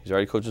Oxford. He's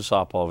already coaching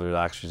softball over there at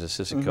Oxford. He's an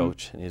assistant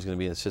coach, and he's going to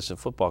be an assistant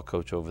football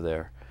coach over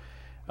there.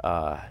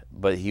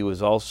 But he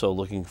was also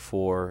looking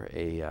for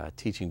a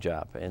teaching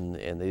job, and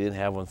they didn't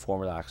have one for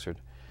him at Oxford.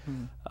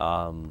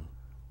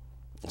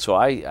 So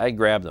I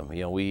grabbed him.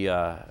 You know,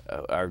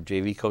 our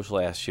JV coach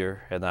last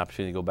year had an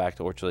opportunity to go back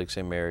to Orchard Lake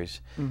St.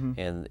 Mary's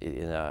and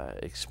in an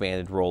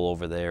expanded role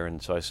over there,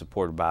 and so I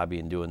supported Bobby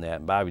in doing that,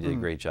 and Bobby did a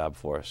great job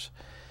for us.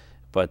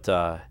 But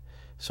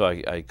so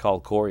I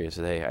called Corey and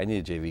said, hey, I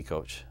need a JV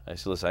coach. I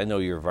said, listen, I know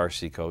you're a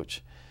varsity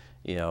coach.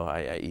 You know,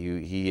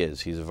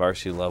 he's a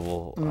varsity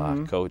level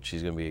coach.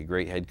 He's going to be a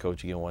great head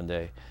coach again one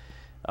day.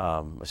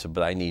 I said,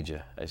 but I need you.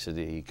 I said,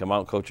 you come out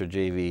and coach our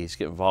JVs,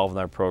 get involved in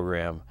our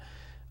program.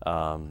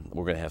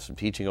 We're going to have some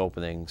teaching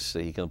openings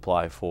that he can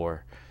apply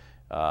for.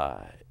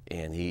 I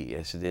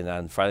said, and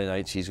on Friday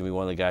nights, he's going to be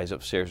one of the guys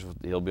upstairs.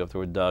 He'll be up there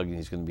with Doug, and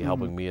he's going to be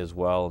helping me as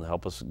well and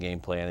help us with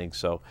game planning.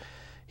 So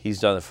he's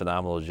done a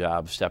phenomenal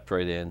job, stepped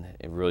right in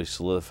and really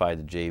solidified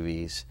the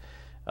JVs.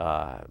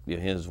 He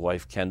and his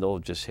wife Kendall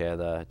just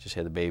had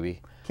a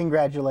baby.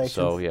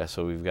 Congratulations.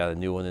 So we've got a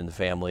new one in the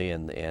family,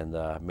 and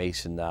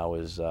Mason now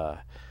is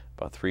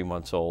about 3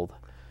 months old.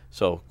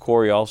 So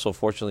Corey also,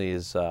 fortunately,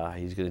 is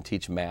he's going to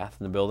teach math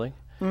in the building.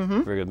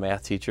 Very good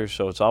math teacher.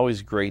 So it's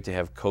always great to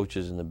have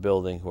coaches in the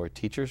building who are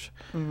teachers.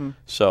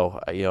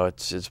 So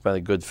it's been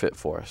a good fit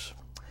for us.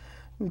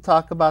 We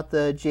talk about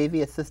the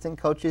JV assistant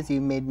coaches.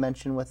 You made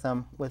mention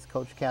with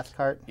Coach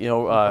Cathcart. You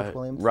know,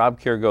 Rob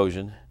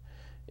Karagosian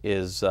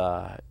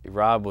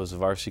Rob was a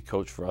varsity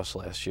coach for us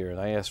last year, and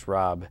I asked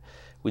Rob,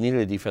 we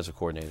needed a defensive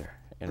coordinator,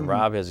 and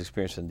Rob has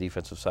experience on the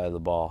defensive side of the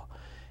ball,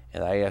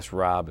 and I asked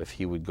Rob if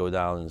he would go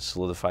down and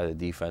solidify the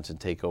defense and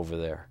take over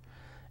there.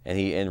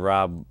 And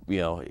Rob, you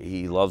know,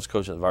 he loves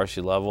coaching at the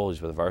varsity level. He's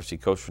been a varsity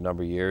coach for a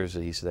number of years,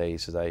 and he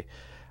said,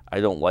 I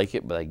don't like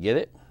it, but I get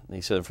it. And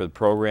he said, for the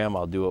program,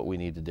 I'll do what we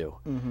need to do.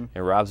 And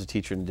Rob's a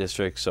teacher in the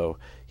district, so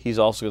he's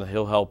also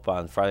he'll help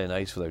on Friday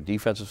nights with our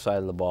defensive side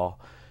of the ball.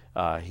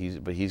 He's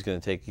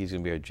going to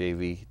be our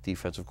JV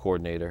defensive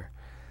coordinator.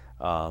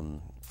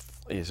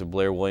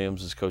 Blair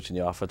Williams is coaching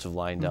the offensive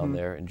line down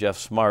there, and Jeff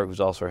Smart, who's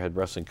also our head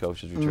wrestling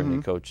coach, is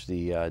returning to coach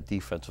the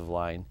defensive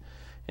line.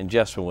 And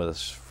Jeff's been with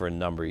us for a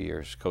number of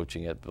years,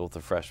 coaching at both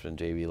the freshman and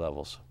JV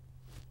levels.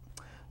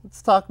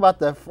 Let's talk about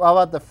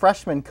the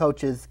freshman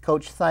coaches.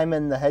 Coach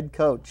Simon, the head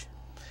coach.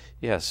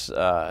 Yes,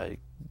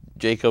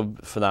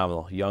 Jacob,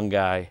 phenomenal, young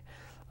guy.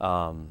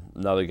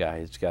 Another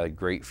guy. He's got a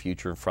great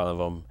future in front of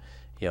him.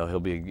 You know,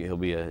 he'll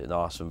be an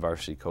awesome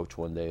varsity coach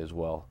one day as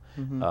well.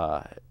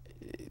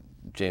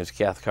 James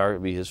Cathcart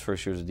will be his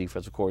first year as a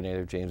defensive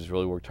coordinator. James has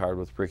really worked hard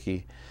with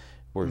Ricky.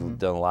 We've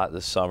done a lot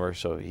this summer,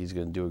 so he's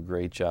going to do a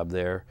great job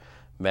there.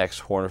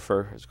 Max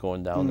Hornifer is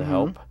going down to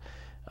help.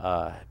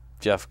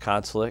 Jeff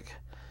Konslik.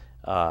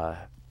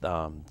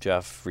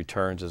 Jeff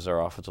returns as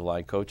our offensive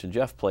line coach, and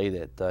Jeff played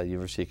at the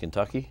University of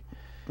Kentucky.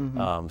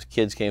 His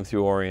kids came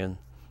through Orion.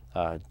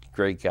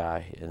 Great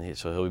guy, and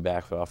so he'll be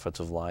back for the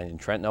offensive line. And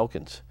Trenton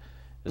Elkins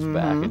is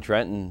back, and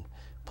Trenton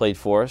played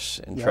for us,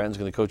 and Trenton's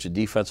going to coach a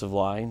defensive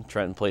line.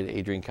 Trenton played at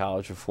Adrian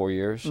College for 4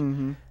 years,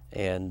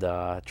 and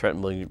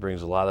Trenton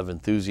brings a lot of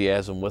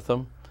enthusiasm with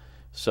him.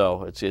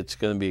 So it's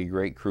going to be a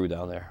great crew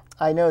down there.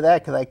 I know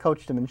that because I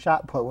coached him in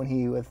shot put when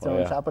he was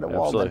throwing shot put at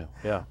Walden.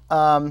 Yeah.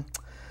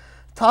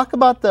 Talk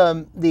about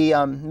the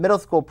middle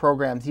school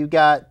programs. You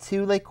got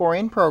 2 Lake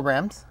Orion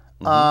programs.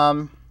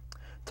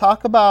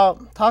 Talk about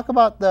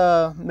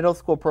the middle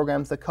school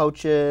programs, the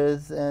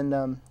coaches and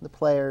the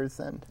players.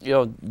 And you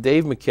know,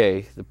 Dave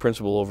McKay, the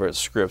principal over at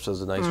Scripps,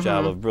 does a nice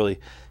job of really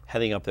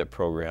heading up that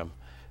program.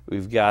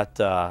 We've got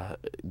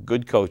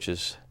good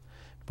coaches,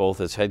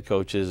 both as head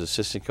coaches,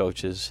 assistant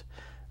coaches.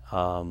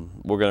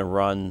 We're going to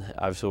run,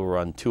 obviously we'll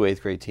run 2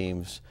 8th grade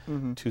teams,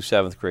 2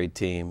 7th grade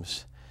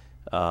teams.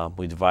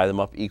 We divide them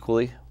up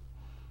equally.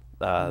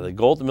 The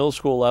goal at the middle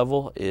school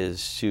level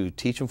is to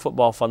teach them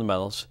football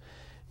fundamentals.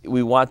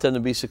 We want them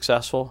to be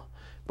successful,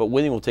 but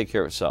winning will take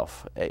care of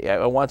itself.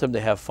 I want them to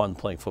have fun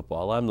playing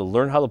football. I want them to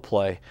learn how to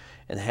play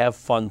and have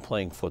fun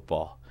playing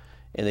football.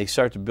 And they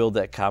start to build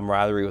that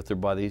camaraderie with their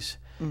buddies.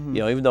 You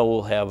know, even though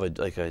we'll have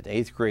like an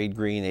 8th grade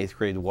green, 8th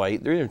grade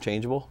white, they're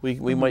interchangeable.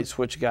 We might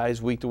switch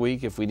guys week to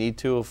week if we need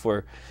to.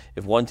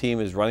 If one team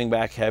is running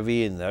back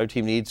heavy and the other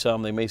team needs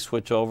some, they may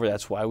switch over.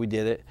 That's why we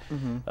did it.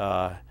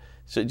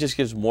 So it just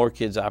gives more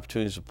kids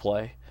opportunities to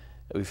play.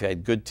 We've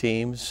had good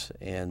teams,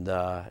 and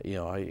you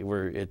know,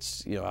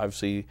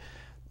 obviously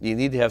you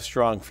need to have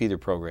strong feeder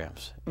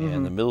programs,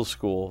 and the middle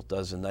school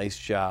does a nice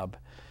job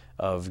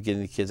of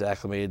getting the kids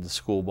acclimated to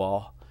school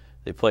ball.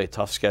 They play a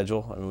tough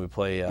schedule. I mean, we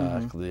play you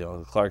know,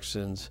 the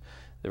Clarksons,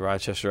 the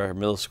Rochester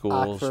middle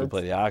schools. We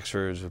play the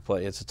Oxfords.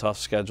 It's a tough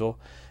schedule,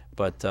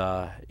 but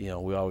you know,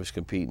 we always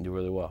compete and do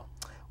really well.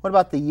 What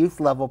about the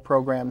youth level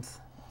programs?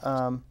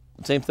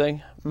 Same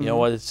thing. You know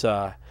what? It's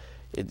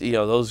you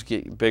know, those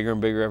get bigger and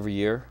bigger every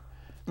year.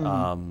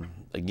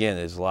 Again,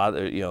 there's a lot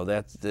of, you know,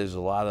 there's a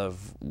lot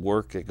of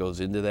work that goes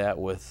into that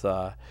with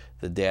the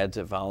dads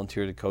that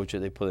volunteer to coach it.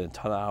 They put in a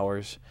ton of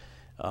hours.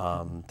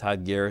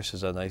 Todd Garris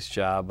has a nice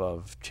job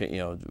of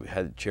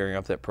cheering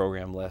up that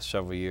program the last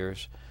several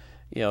years.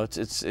 You know,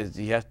 it's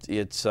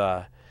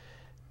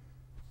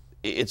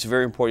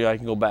very important. I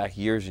can go back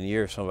years and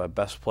years. Some of our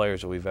best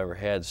players that we've ever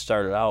had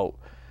started out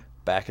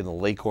back in the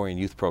Lake Orion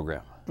youth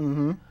program.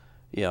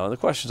 You know, and the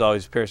question is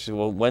always, parents say,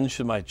 well, when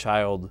should my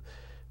child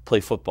play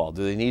football?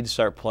 Do they need to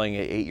start playing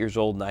at 8 years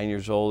old, 9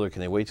 years old, or can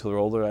they wait till they're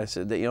older? I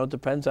said, you know, it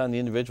depends on the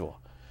individual.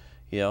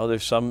 You know,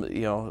 there's some,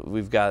 you know,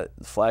 we've got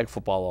flag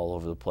football all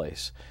over the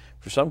place.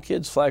 For some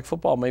kids, flag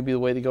football may be the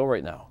way to go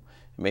right now.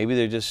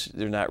 Maybe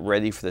they're not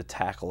ready for the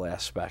tackle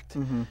aspect.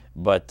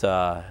 But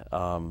the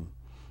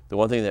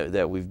one thing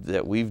that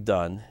we've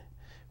done,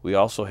 we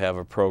also have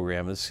a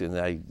program. This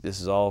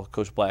is all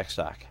Coach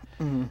Blackstock.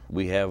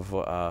 We have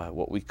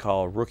what we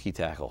call rookie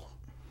tackle,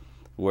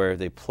 where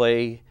they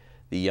play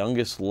the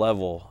youngest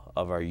level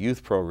of our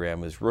youth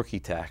program is rookie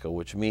tackle,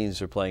 which means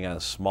they're playing on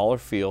a smaller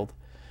field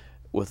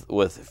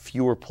with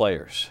fewer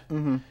players.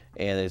 And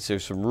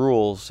there's some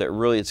rules that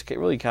it's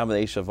really a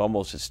combination of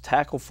it's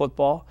tackle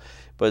football,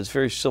 but it's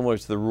very similar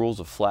to the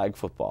rules of flag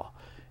football.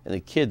 And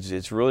the kids,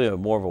 it's really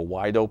more of a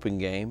wide open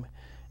game,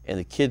 and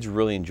the kids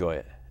really enjoy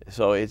it.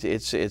 So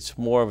it's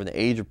more of an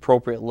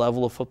age-appropriate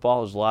level of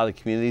football. There's a lot of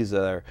communities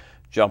that are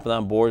jumping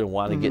on board and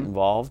want to get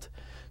involved.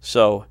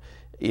 So,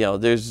 you know,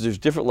 there's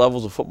different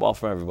levels of football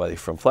from everybody,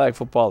 from flag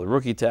football, the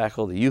rookie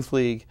tackle, the youth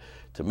league,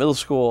 to middle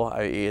school.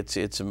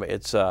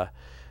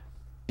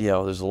 You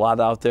know, there's a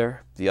lot out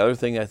there. The other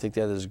thing I think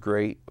that is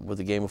great with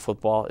the game of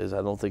football is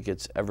I don't think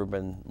it's ever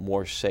been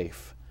more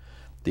safe.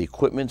 The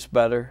equipment's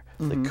better,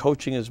 the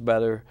coaching is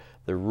better,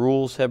 the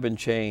rules have been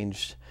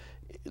changed.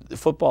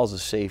 Football is a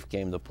safe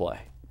game to play.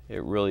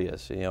 It really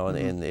is. You know,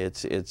 and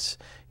it's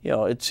you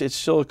know, it's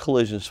still a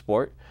collision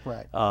sport.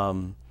 Right.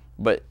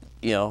 But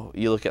you know,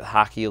 you look at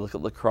hockey, you look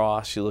at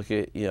lacrosse, you look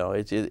at, you know,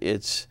 it's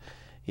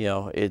you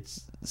know,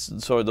 it's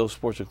sort of those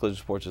sports are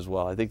collision sports as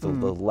well. I think the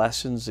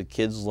lessons that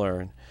kids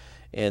learn,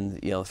 and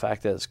you know, the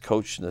fact that it's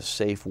coached in a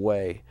safe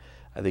way,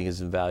 I think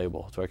is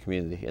invaluable to our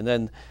community. And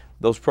then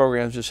those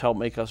programs just help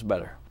make us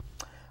better.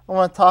 I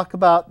want to talk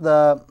about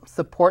the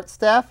support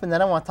staff, and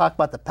then I want to talk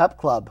about the PEP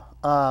Club.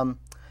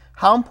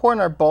 How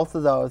important are both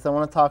of those? I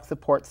want to talk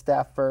support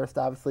staff first.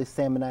 Obviously,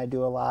 Sam and I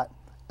do a lot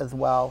as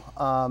well.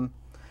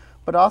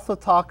 But also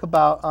talk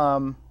about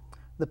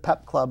the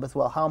PEP Club as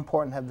well. How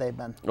important have they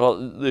been? Well,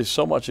 there's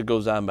so much that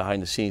goes on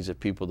behind the scenes that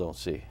people don't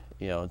see,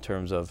 you know, in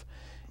terms of,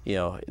 you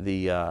know,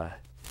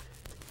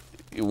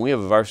 when we have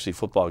a varsity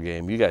football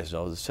game, you guys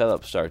know the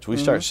setup starts. We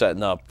start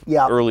setting up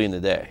early in the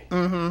day.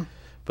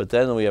 But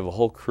then we have a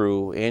whole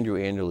crew. Andrew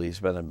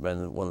Anderley's been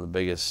one of the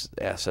biggest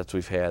assets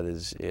we've had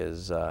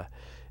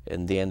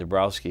and Dan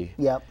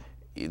Dabrowski.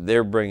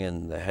 They're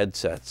bringing the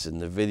headsets and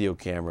the video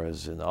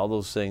cameras and all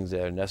those things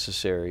that are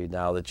necessary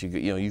now that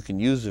you can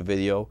use the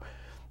video,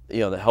 you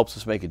know, that helps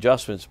us make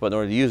adjustments. But in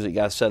order to use it, you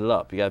got to set it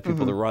up. You got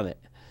people to run it.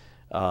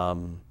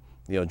 You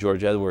know,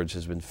 George Edwards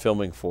has been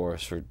filming for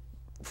us for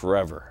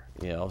forever.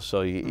 You know,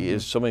 so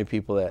there's so many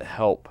people that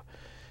help.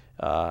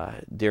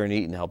 Darren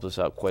Eaton helped us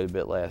out quite a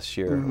bit last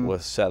year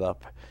with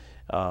setup.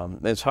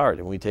 And it's hard,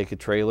 and we take a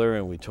trailer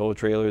and we tow a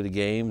trailer to the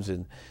games,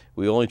 and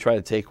we only try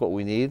to take what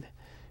we need.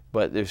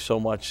 But there's so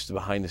much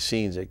behind the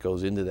scenes that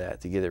goes into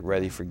that to get it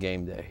ready for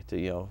game day. To,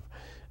 you know,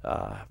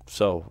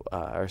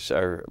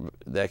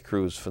 that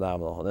crew is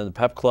phenomenal. And then the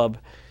PEP Club,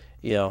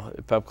 you know,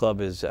 the PEP Club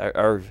is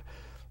the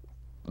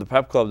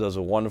PEP Club does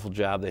a wonderful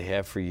job. They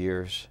have for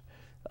years.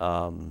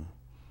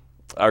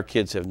 Our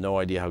kids have no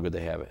idea how good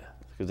they have it,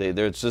 because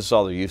it's just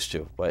all they're used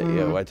to. But you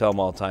know, I tell them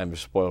all the time they're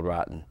spoiled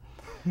rotten,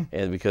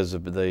 and because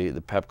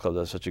the PEP Club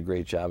does such a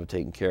great job of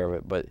taking care of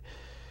it. But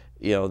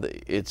you know,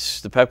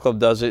 the PEP Club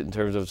does it in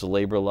terms of it's a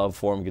labor of love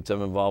for them, gets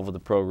them involved with the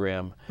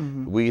program.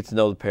 We get to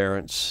know the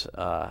parents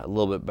a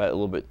little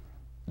bit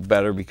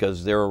better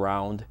because they're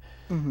around,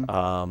 and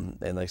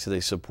like I said,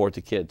 they support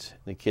the kids.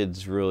 The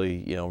kids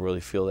really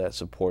feel that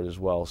support as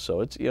well.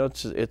 So it's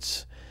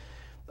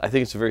I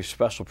think it's a very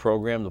special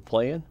program to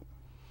play in.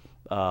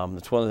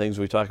 It's one of the things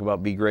we talk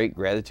about, be great,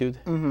 gratitude.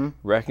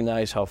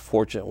 Recognize how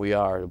fortunate we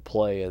are to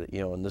play,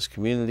 in this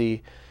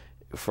community,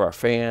 for our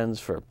fans,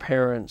 for our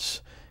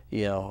parents,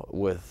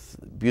 with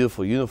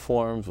beautiful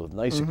uniforms, with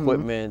nice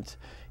equipment,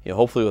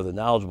 hopefully with a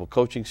knowledgeable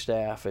coaching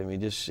staff. I mean,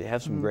 just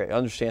have some great,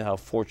 understand how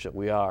fortunate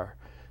we are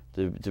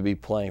to be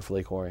playing for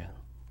Lake Orion.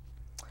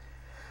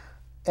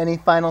 Any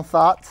final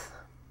thoughts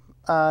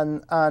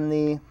on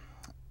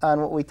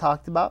what we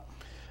talked about?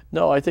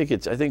 No, I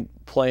think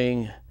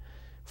playing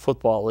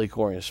football at Lake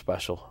Orion is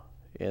special,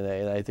 and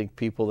I think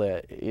people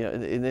that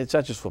and it's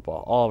not just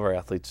football. All of our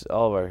athletes,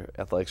 all of our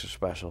athletics are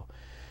special,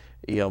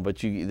 but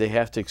they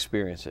have to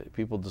experience it.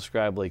 People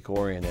describe Lake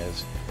Orion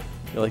as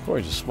Lake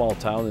Orion's a small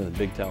town in a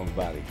big town's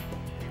body.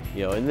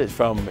 And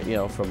from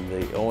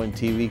the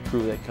ONTV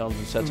crew that comes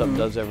and sets up and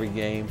does every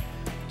game,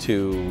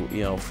 to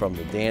from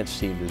the dance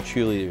team to the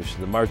cheerleaders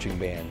to the marching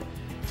band.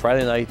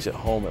 Friday nights at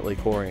home at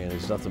Lake Orion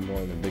is nothing more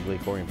than a big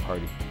Lake Orion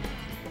party.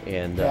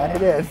 And yeah,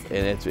 it is.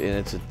 And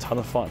it's a ton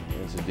of fun.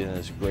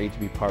 It's great to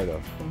be part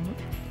of.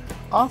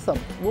 Awesome.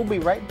 We'll be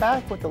right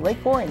back with the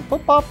Lake Orion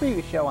Football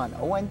Preview Show on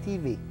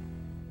ONTV.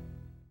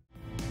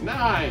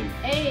 9,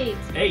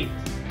 8.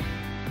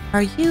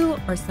 Are you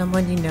or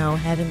someone you know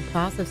having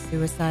thoughts of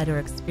suicide or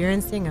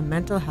experiencing a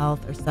mental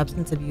health or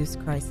substance abuse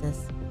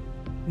crisis?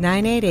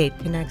 988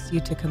 connects you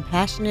to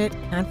compassionate,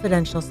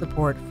 confidential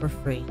support for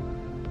free.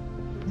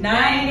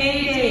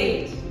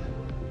 988.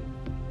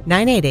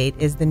 988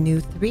 is the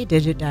new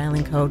 3-digit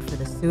dialing code for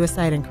the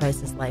Suicide and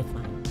Crisis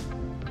Lifeline.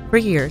 For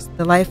years,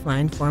 the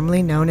Lifeline,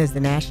 formerly known as the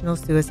National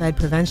Suicide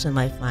Prevention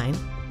Lifeline,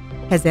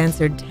 has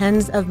answered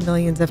tens of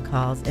millions of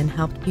calls and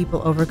helped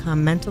people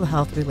overcome mental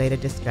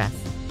health-related distress.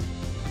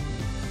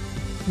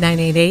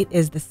 988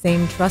 is the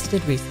same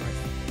trusted resource.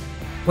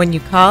 When you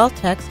call,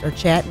 text, or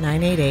chat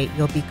 988,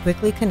 you'll be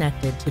quickly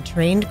connected to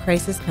trained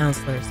crisis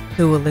counselors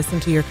who will listen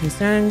to your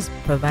concerns,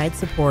 provide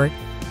support,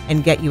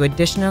 and get you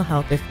additional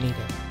help if needed.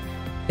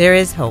 There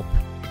is hope.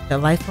 The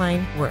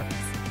Lifeline works.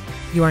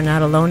 You are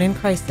not alone in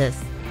crisis.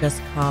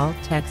 Just call,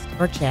 text,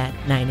 or chat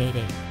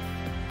 988.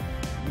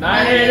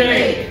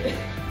 988.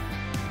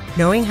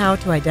 Knowing how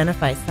to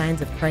identify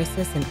signs of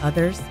crisis in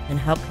others and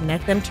help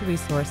connect them to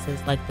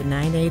resources like the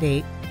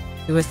 988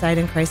 Suicide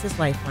and Crisis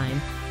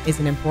Lifeline is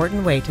an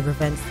important way to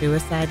prevent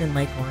suicide in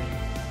Lake Orion.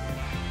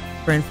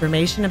 For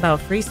information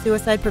about free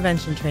suicide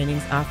prevention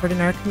trainings offered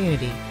in our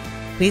community,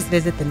 please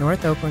visit the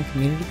North Oakland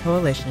Community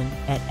Coalition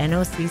at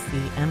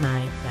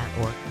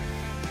noccmi.org.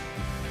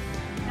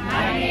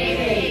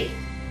 988.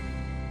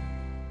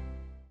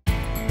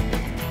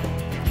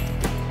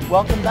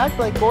 Welcome back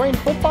to Lake Orion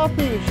Football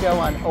Preview Show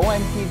on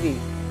ONTV.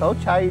 Coach,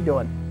 how are you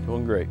doing?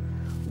 Doing great.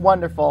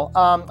 Wonderful.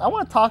 I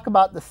want to talk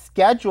about the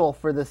schedule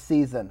for this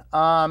season.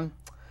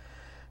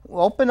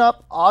 We'll open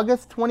up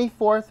August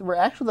 24th. We're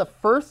actually the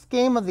first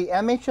game of the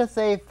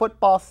MHSA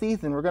football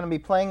season. We're going to be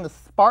playing the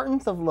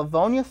Spartans of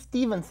Livonia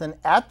Stevenson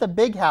at the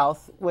Big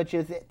House, which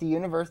is at the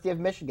University of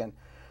Michigan.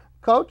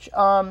 Coach,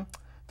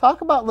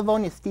 talk about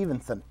Livonia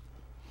Stevenson.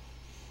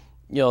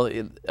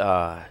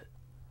 The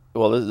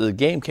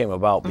game came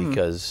about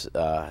because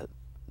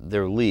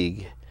their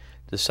league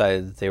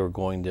decided that they were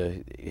going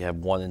to have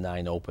 1 and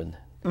 9 open.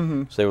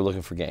 So they were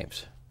looking for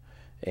games.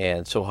 And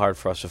it's so hard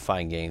for us to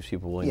find games,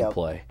 people willing to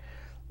play.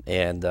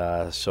 And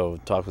so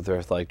talked with their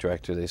athletic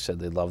director. They said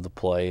they'd love to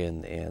play,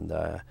 and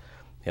let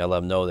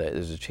them know that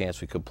there's a chance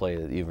we could play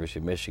at the University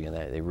of Michigan.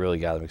 They really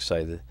got them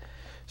excited.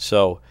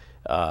 So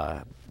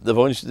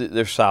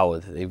they're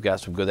solid. They've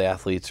got some good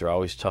athletes. They're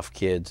always tough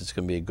kids. It's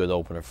going to be a good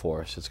opener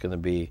for us. It's going to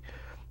be,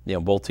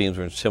 both teams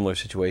were in similar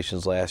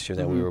situations last year.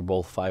 That we were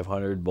both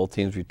 500. Both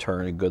teams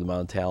returned a good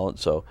amount of talent.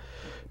 So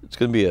it's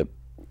going to be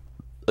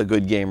a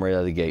good game right out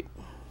of the gate.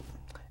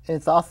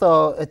 It's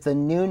a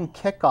noon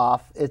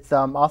kickoff. It's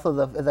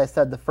also, as I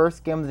said, the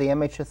first game of the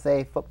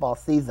MHSA football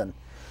season.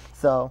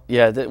 So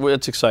yeah,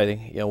 it's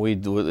exciting. We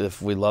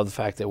love the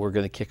fact that we're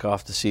going to kick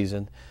off the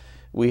season.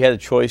 We had a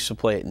choice to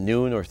play at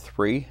noon or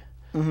 3,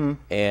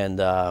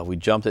 and we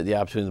jumped at the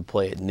opportunity to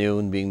play at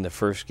noon, being the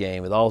first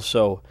game. It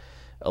also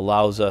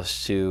allows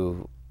us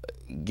to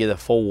get a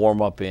full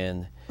warm up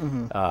in,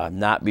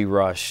 not be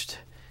rushed.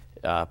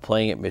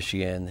 Playing at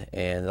Michigan,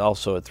 and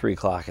also at 3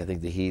 o'clock, I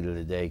think the heat of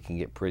the day can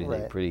get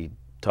pretty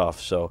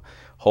tough. So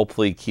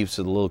hopefully it keeps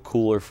it a little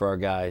cooler for our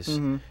guys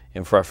and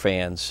for our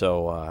fans.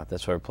 So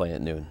that's why we're playing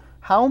at noon.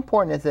 How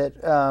important is it?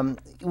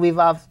 We've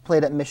obviously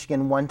played at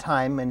Michigan one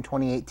time in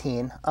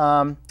 2018.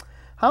 How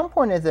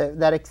important is it,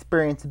 that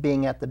experience of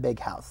being at the Big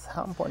House?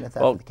 How important is that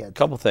for the kids? A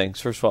couple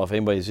things. First of all, if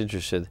anybody's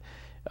interested,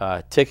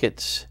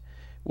 tickets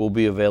will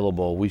be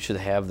available. We should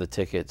have the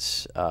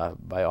tickets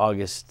by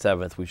August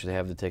 7th. We should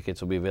have the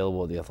tickets. Will be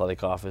available at the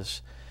athletic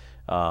office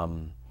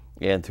and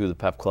through the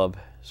Pep Club.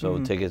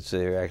 So tickets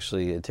are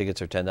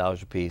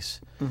 $10 a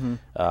piece.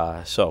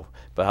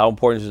 But how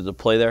important is it to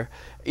play there?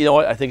 You know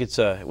what? I think it's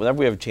whenever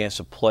we have a chance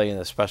to play in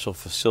a special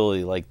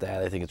facility like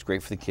that, I think it's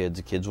great for the kids.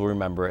 The kids will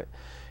remember it.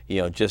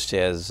 just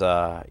as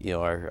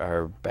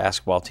our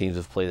basketball teams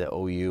have played at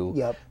OU.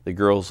 Yep. The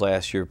girls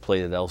last year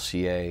played at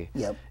LCA.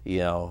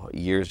 Yep.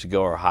 Years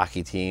ago our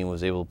hockey team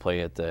was able to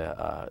play at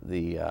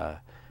the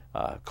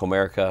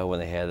Comerica when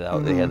they had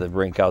the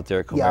rink out there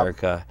at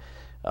Comerica.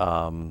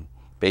 Yep.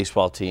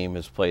 Baseball team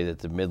has played at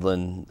the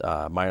Midland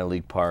minor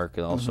league park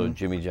and also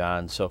Jimmy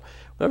John. So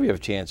whenever you have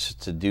a chance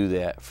to do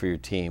that for your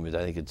team, I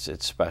think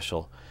it's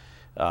special.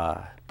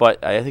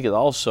 But I think it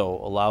also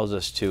allows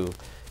us to.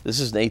 This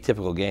is an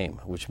atypical game,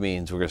 which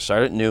means we're going to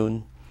start at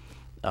noon.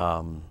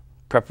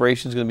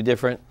 Preparation is going to be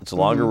different. It's a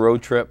longer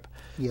road trip.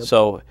 Yep.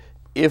 So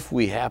if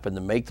we happen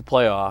to make the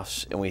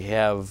playoffs and we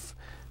have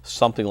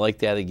something like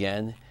that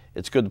again,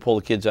 it's good to pull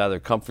the kids out of their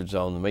comfort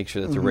zone and make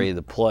sure that they're ready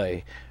to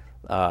play.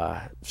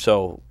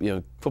 So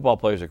football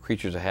players are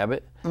creatures of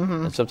habit,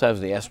 and sometimes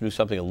when they ask them to do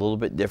something a little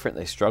bit different,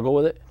 they struggle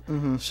with it.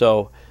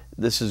 So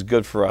this is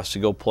good for us to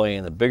go play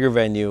in a bigger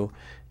venue,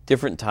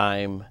 different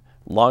time,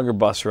 longer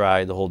bus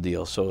ride, the whole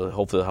deal. So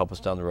hopefully it'll help us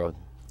down the road.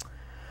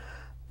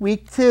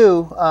 Week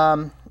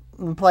 2,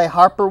 we play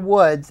Harper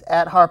Woods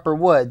at Harper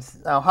Woods.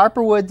 Now,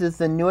 Harper Woods is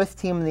the newest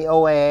team in the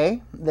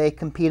OAA. They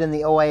compete in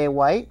the OAA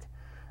White.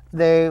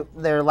 Their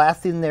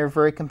last season, they were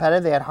very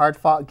competitive. They had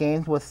hard-fought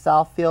games with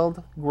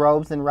Southfield,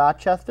 Groves, and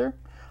Rochester.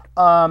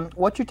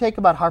 What's your take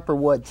about Harper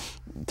Woods?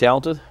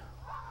 Talented.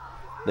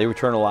 They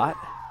return a lot.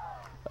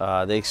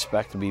 They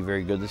expect to be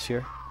very good this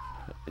year.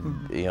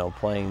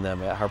 Playing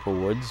them at Harper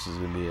Woods is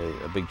going to be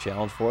a big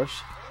challenge for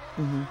us.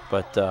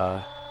 But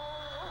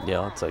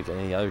it's like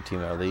any other team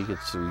in our league.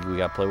 We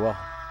got to play well.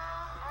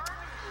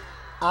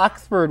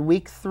 Oxford,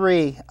 week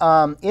 3.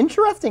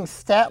 Interesting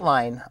stat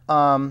line.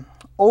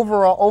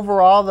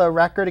 Overall, the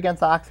record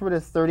against Oxford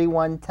is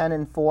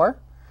 31-10-4.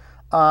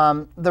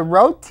 The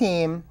road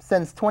team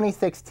since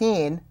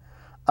 2016,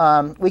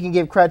 we can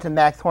give credit to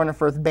Max Horner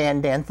for his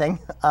band dancing.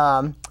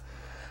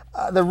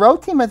 The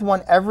road team has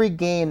won every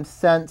game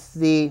since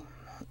in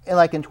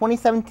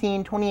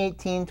 2017,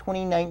 2018,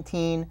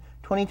 2019,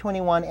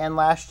 2021, and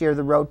last year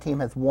the road team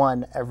has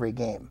won every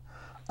game.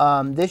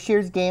 This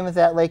year's game is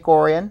at Lake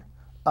Orion.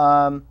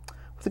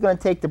 What's it going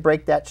to take to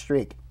break that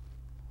streak?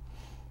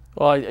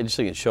 Well, I just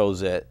think it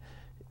shows that,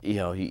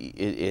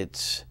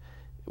 it's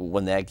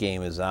when that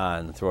game is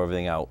on, throw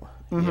everything out.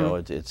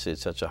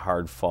 It's such a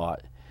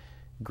hard-fought,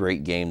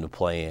 great game to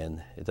play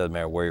in. It doesn't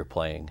matter where you're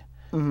playing.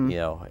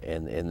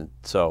 And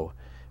so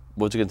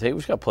what's it going to take? We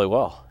just got to play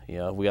well.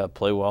 We got to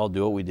play well,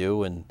 do what we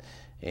do, and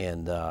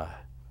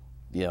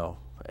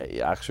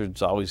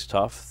Oxford's always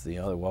tough.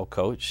 They're well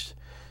coached.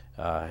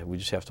 We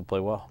just have to play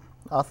well.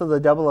 Also,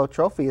 the 00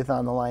 trophy is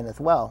on the line as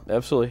well.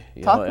 Absolutely.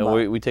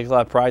 We take a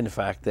lot of pride in the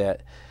fact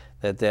that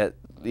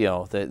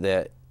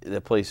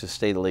place has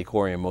stayed at Lake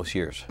Orion most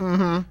years,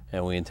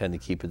 and we intend to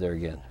keep it there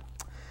again.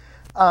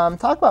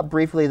 Talk about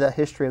briefly the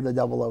history of the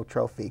 00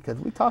 trophy, because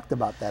we talked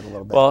about that a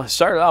little bit. Well, it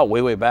started out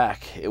way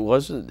back. It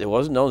wasn't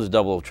known as a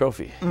 00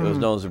 trophy. It was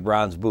known as a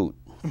bronze boot.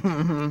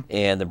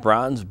 And the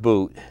bronze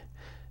boot,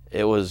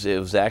 it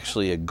was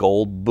actually a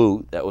gold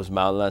boot that was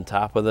mounted on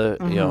top of the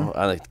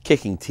on a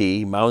kicking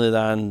tee, mounted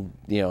on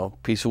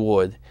piece of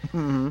wood.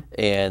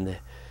 And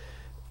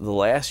the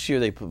last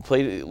year they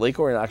played, Lake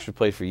Orion and Oxford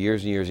played for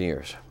years and years and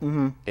years.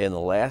 And the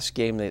last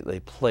game they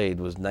played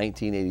was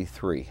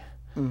 1983.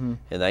 In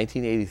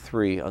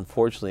 1983,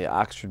 unfortunately,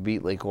 Oxford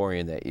beat Lake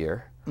Orion that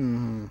year.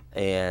 And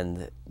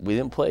we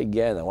didn't play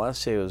again. I want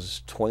to say it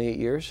was 28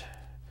 years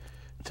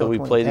until we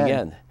played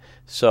again.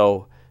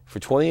 So for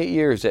 28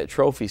 years, that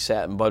trophy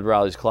sat in Bud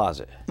Rowley's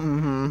closet. We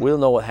don't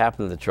know what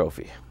happened to the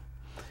trophy.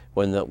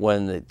 When they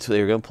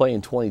were going to play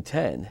in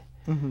 2010,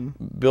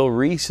 Bill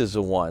Reese is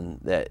the one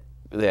that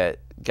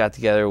got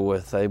together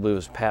with, I believe it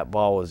was Pat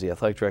Ball was the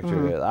athletic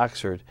director at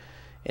Oxford,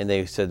 and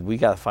they said, we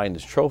got to find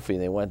this trophy.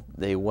 And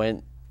they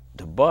went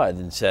to Bud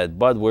and said,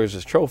 Bud, where's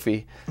this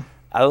trophy?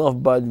 I don't know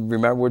if Bud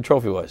remembered where the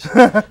trophy was.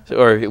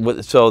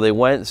 So they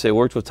went, they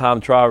worked with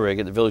Tom Traurig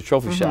at the Village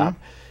Trophy Shop,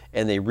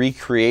 and they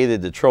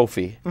recreated the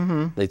trophy.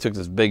 They took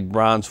this big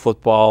bronze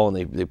football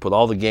and they put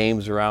all the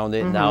games around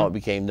it, and now it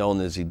became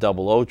known as the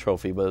 00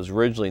 trophy, but it was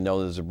originally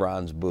known as the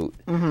bronze boot.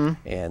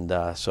 And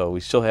so we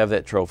still have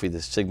that trophy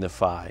to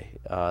signify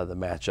the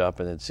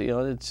matchup, and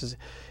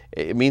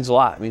it means a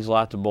lot. It means a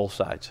lot to both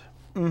sides.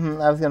 I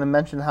was going to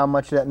mention how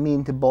much that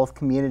means to both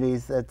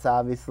communities. It's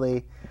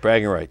obviously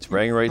bragging rights for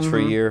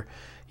a year.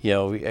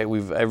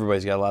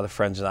 Everybody's got a lot of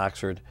friends in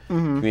Oxford.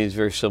 Communities are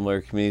very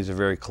similar. Communities are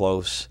very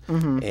close,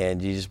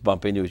 and you just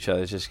bump into each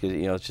other. It's just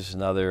it's just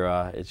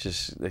another. It's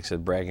just like I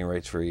said, bragging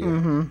rights for a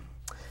year.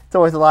 It's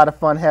always a lot of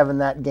fun having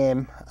that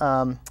game.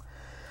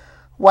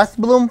 West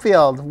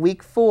Bloomfield,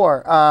 week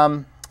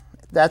 4.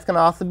 That's going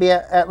to also be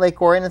at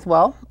Lake Orion as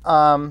well.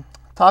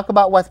 Talk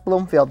about West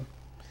Bloomfield.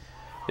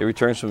 They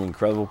returned some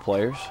incredible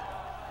players.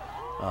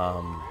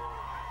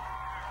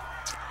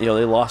 They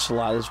lost a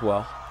lot as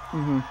well.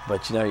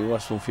 But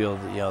West Bloomfield,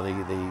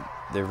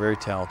 they're very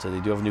talented. They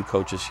do have a new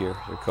coach this year.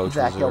 Their coach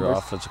was their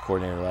offensive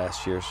coordinator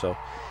last year, so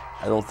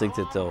I don't think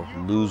that they'll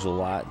lose a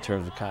lot in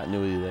terms of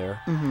continuity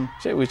there.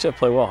 So we just have to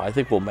play well. I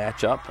think we'll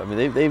match up. I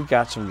mean, they've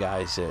got some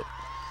guys that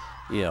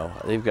you know,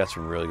 they've got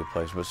some really good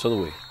players, but so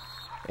do we.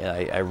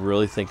 And I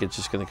really think it's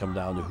just going to come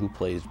down to who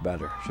plays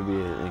better. Should be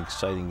an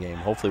exciting game.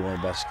 Hopefully one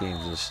of the best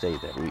games in the state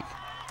that week.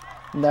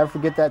 Never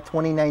forget that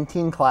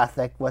 2019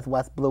 Classic with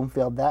West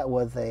Bloomfield. That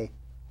was a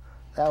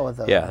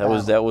yeah,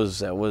 that was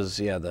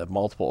the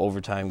multiple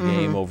overtime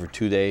game over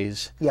 2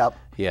 days. Yep.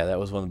 Yeah, that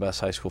was one of the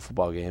best high school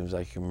football games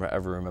I can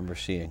ever remember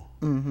seeing.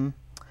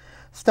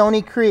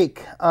 Stony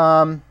Creek.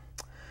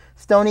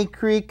 Stony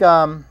Creek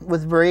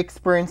was very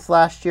experienced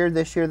last year.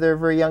 This year they're a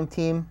very young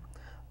team.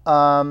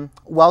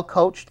 Well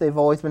coached. They've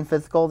always been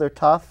physical. They're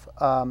tough.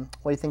 What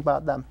do you think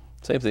about them?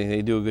 Same thing.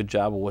 They do a good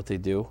job of what they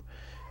do.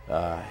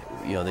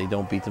 You know, they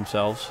don't beat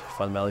themselves.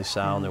 Fundamentally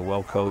sound. They're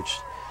well coached.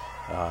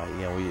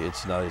 You know,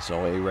 it's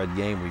no A-red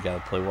game. We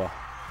got to play well.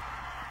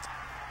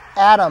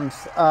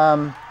 Adams.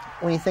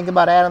 When you think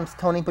about Adams,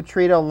 Tony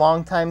Petrito,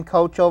 longtime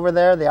coach over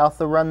there. They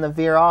also run the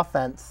Veer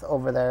offense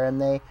over there,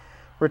 and they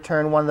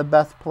return one of the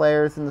best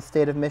players in the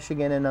state of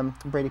Michigan in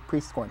Brady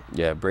Priestcorn.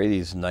 Yeah,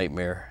 Brady's a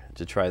nightmare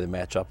to try to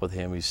match up with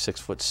him. He's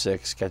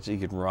 6'6", he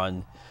can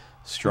run,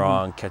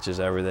 strong, catches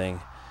everything.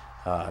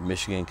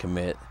 Michigan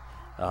commit,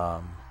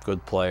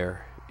 good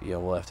player. You know,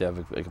 we'll have to have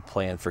a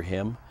plan for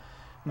him.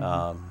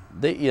 Tony's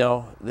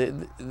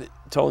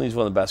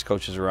one of the best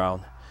coaches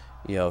around.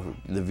 You know,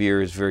 the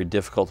Veer is very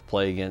difficult to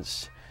play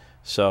against.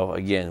 So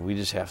again, we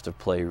just have to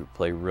play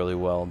really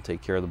well and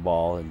take care of the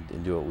ball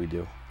and do what we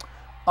do.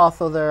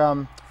 Also,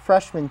 their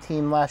freshman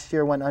team last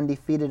year went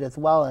undefeated as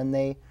well, and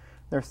they're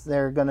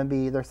going to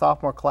be, their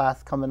sophomore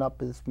class coming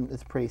up is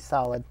pretty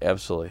solid.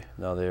 Absolutely.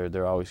 No,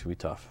 they're always going to be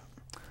tough.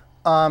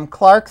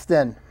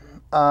 Clarkston.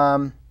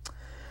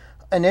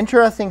 An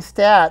interesting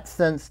stat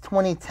since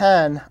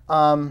 2010.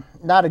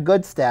 Not a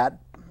good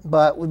stat,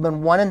 but we've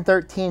been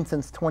 1-13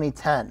 since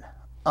 2010.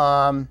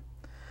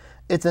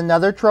 It's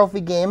another trophy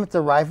game. It's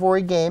a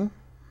rivalry game.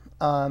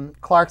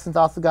 Clarkston's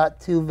also got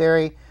two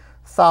very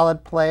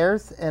solid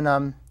players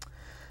in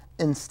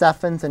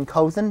Steffens and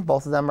Cozen.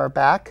 Both of them are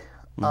back.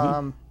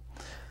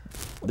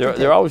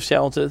 They're always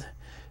talented.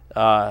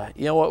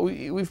 You know what?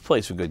 We've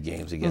played some good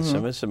games against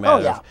them. It's a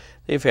matter of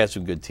they've had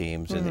some good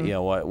teams, and you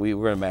know what? We're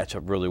going to match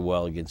up really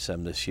well against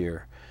them this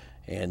year,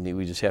 and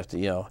we just have to.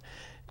 You know,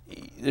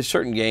 there's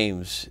certain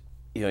games.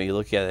 You know, you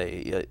look at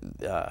it.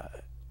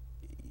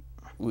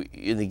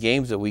 In the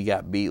games that we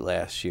got beat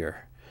last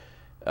year,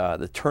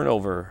 the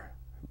turnover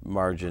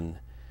margin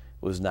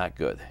was not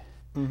good.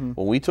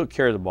 When we took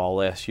care of the ball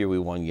last year, we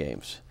won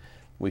games.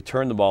 We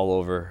turned the ball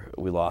over,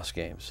 we lost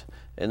games.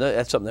 And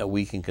that's something that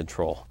we can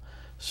control.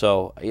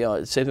 So, you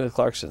know, same thing with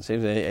Clarkston,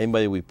 same thing with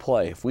anybody we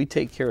play. If we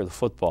take care of the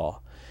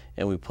football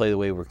and we play the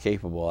way we're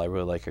capable, I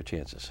really like our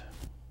chances.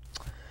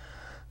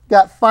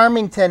 Got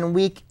Farmington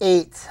week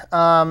 8.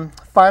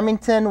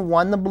 Farmington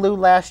won the blue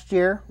last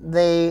year.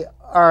 They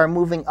are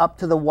moving up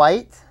to the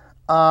white.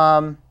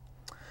 The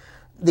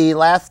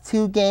last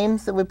 2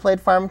 games that we played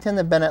Farmington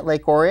have been at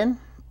Lake Orion.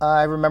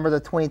 I remember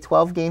the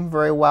 2012 game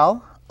very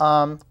well.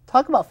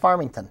 Talk about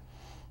Farmington.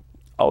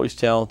 Always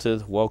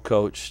talented, well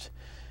coached.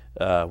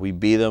 We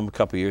beat them a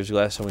couple years ago.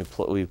 Last time we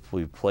played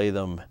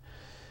them.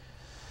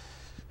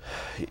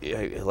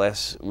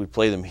 We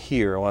played them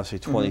here. I want to say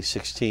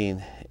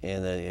 2016,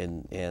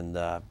 and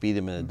beat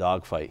them in a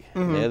dogfight.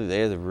 They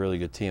had a really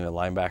good team. The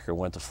linebacker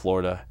went to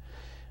Florida.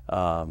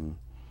 So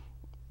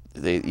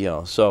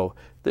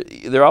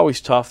they're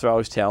always tough. They're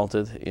always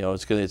talented. You know,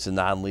 it's a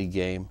non-league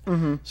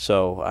game.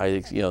 So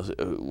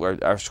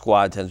our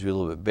squad tends to be a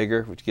little bit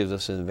bigger, which gives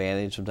us an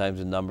advantage sometimes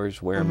in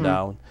numbers, wear them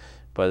down.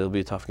 But it'll be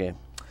a tough game.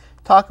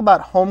 Talk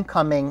about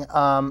homecoming.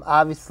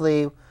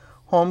 Obviously,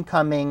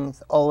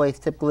 homecoming's always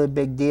typically a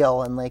big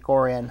deal in Lake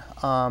Orion.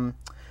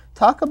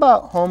 Talk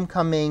about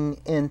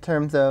homecoming in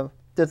terms of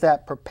does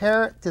that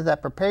prepare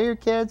your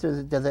kids,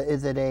 or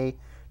is it a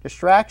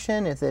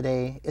distraction? Is it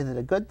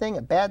a good thing,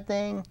 a bad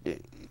thing?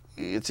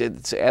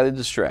 It's added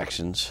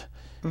distractions,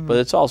 but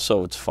it's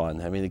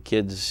fun. I mean, the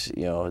kids,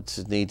 you know,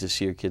 it's neat to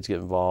see your kids get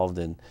involved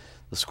in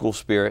the school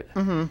spirit.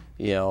 You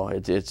know,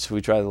 we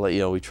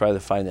try to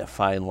find that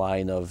fine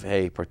line of,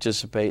 hey,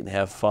 participate and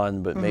have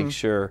fun, but make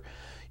sure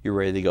you're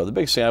ready to go. The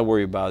biggest thing I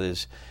worry about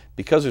is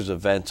because there's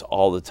events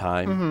all the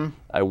time.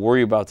 I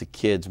worry about the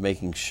kids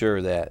making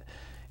sure that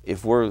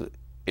if we're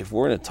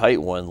in a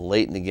tight one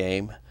late in the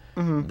game,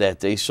 that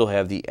they still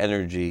have the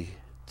energy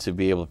to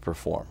be able to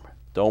perform.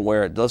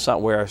 Let's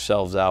not wear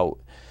ourselves out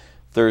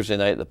Thursday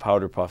night at the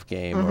Powder Puff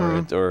game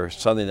or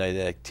Sunday night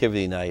at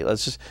activity night.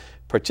 Let's just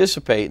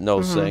participate in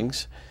those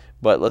things,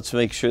 but let's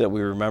make sure that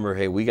we remember,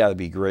 hey, we got to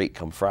be great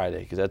come Friday,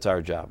 because that's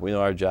our job. We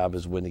know our job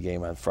is to win the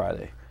game on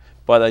Friday.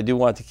 But I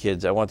want the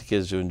kids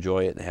to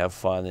enjoy it and have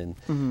fun, and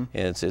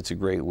it's a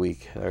great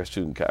week. Our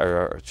student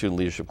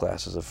leadership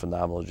class does a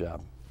phenomenal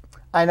job.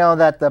 I know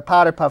that the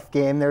Powder Puff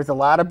game, there's a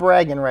lot of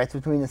bragging rights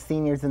between the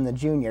seniors and the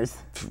juniors.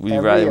 We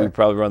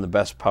probably run the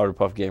best Powder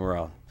Puff game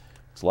around.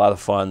 It's a lot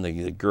of fun.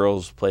 The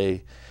girls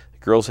play. The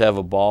girls have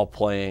a ball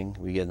playing.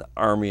 We get an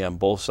army on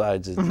both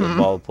sides of the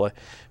ball to play.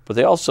 But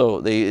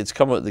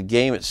the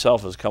game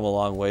itself has come a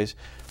long ways.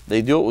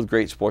 They do it with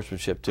great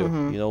sportsmanship too.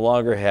 You no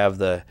longer have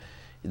they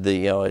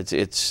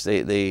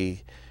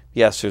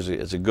yes,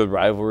 it's a good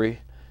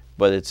rivalry,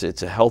 but it's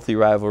a healthy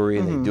rivalry,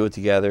 and they do it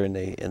together, and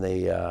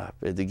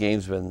the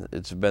game's been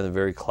a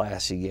very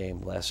classy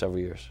game the last several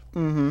years.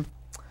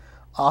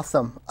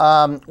 Awesome.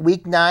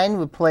 Week 9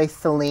 we play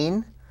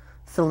Saline.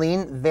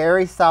 Saline,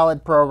 very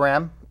solid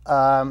program.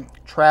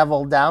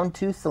 Travel down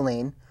to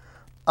Saline.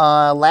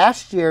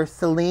 Last year,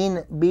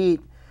 Saline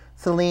beat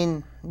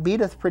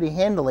us pretty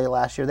handily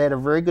last year. They had a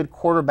very good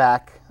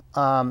quarterback,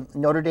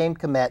 Notre Dame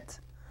commit.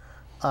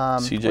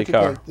 CJ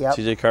Carr. Yep.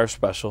 CJ Carr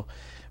special.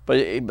 But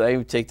I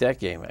would take that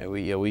game.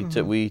 We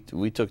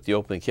took the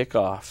opening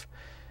kickoff,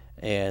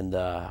 and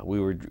we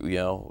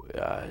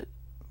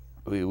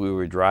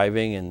were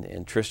driving,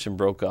 and Tristan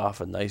broke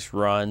off a nice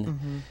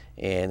run,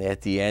 and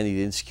at the end he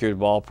didn't secure the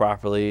ball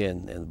properly,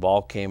 and the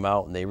ball came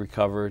out, and they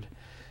recovered.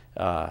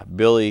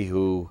 Billy,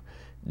 who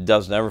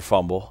doesn't ever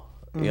fumble,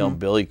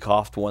 Billy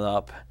coughed one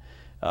up.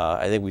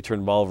 I think we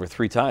turned the ball over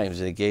 3 times,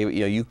 and it gave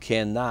you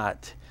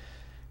cannot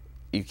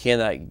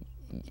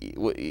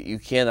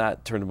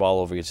turn the ball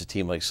over against a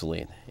team like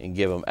Saline and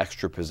give them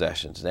extra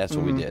possessions, and that's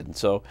what we did. And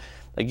so,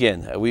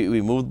 again,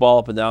 we moved the ball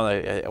up and down.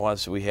 I want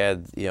to say we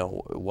had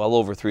well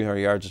over 300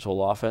 yards of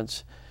total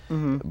offense.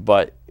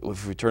 But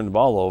if we turn the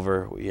ball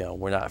over,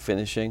 we're not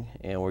finishing,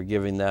 and we're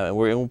giving them, and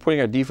we're putting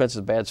our defense in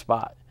a bad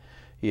spot.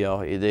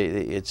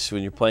 It's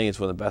when you're playing against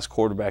one of the best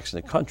quarterbacks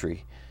in the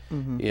country.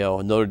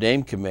 Notre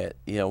Dame commit.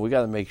 We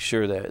got to make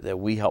sure that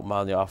we help them out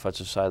on the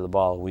offensive side of the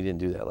ball. We didn't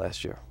do that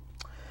last year.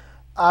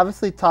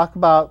 Obviously, talk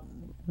about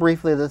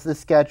briefly the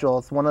schedule.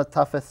 It's one of the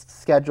toughest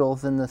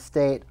schedules in the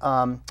state.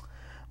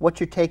 What's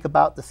your take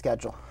about the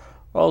schedule?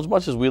 Well, as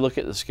much as we look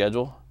at the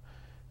schedule,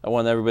 I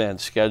want everybody on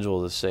the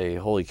schedule to say,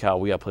 "Holy cow,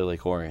 we got to play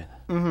Lake Orion."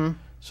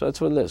 So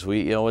that's what it is.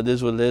 It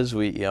is what it is.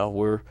 We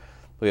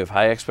have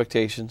high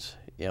expectations.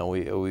 We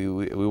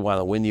want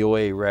to win the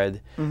OA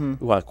Red. We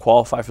want to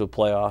qualify for the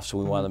playoffs. So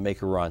we want to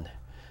make a run,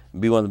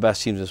 be one of the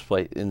best teams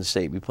in the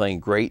state. Be playing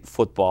great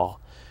football.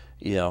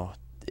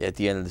 At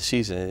the end of the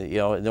season,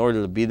 in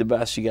order to be the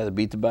best, you got to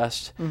beat the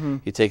best.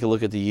 You take a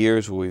look at the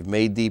years where we've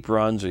made deep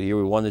runs, or the year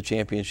we won the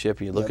championship.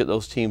 And you look at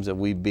those teams that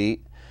we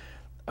beat.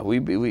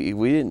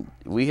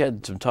 We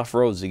had some tough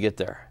roads to get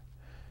there.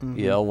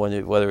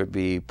 Whether it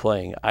be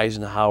playing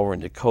Eisenhower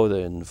and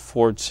Dakota and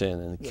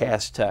Fordson and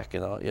Cass Tech,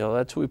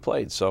 that's who we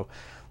played. So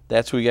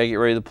that's who we got to get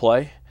ready to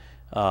play.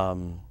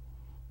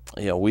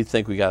 We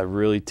think we got a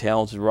really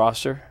talented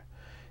roster.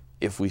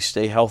 If we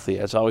stay healthy,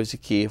 that's always the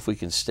key. If we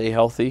can stay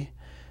healthy,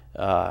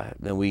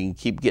 then we can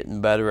keep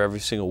getting better every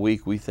single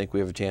week. We think we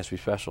have a chance to be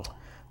special.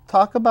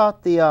 Talk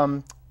about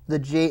the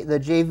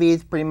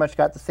JVs. Pretty much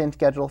got the same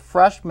schedule.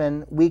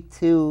 Freshmen, week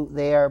 2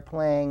 they are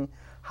playing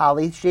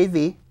Holly's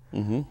JV,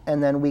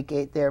 and then week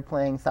 8 they're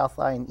playing South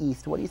Lyon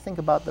East. What do you think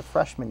about the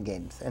freshman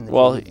games? And the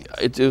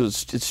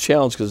JVs? It's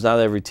challenged because not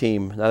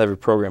every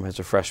program has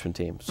a freshman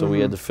team. So we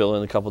had to fill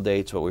in a couple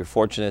dates, but we were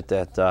fortunate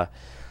that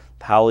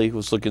Holly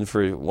was looking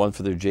for one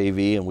for their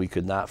JV, and we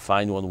could not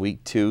find one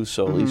week 2.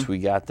 So at least we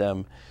got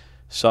them.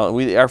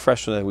 So our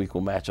freshmen that week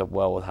will match up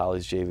well with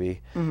Holly's JV,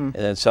 and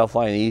then South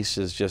Lyon East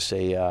is just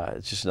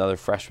it's just another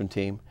freshman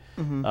team.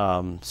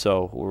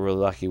 So we're really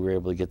lucky we were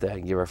able to get that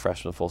and give our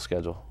freshmen a full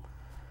schedule.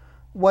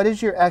 What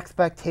is your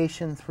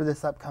expectations for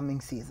this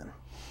upcoming season?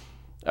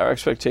 Our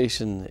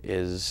expectation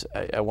is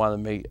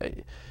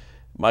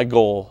my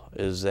goal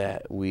is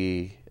that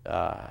we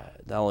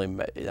not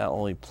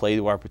only play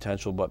to our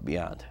potential but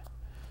beyond.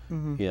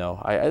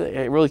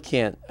 I really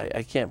can't.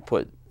 I can't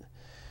put.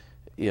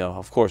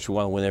 Of course, we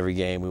want to win every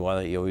game.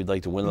 We'd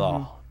like to win it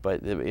all.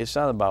 But it's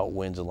not about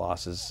wins and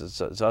losses.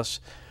 It's us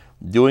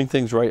doing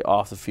things right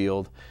off the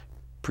field,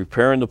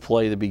 preparing to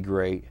play to be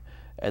great,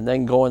 and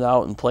then going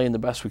out and playing the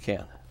best we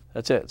can.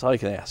 That's it. That's all you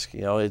can ask.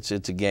 It's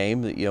a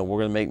game that we're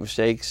going to make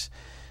mistakes.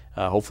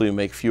 Hopefully, we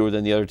make fewer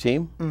than the other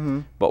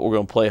team. But we're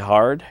going to play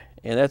hard,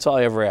 and that's all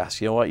I ever ask.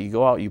 You know what? You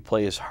go out, you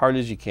play as hard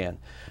as you can.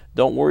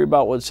 Don't worry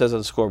about what it says on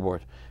the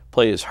scoreboard.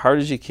 Play as hard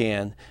as you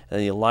can, and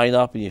then you line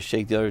up and you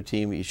shake the other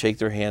team, you shake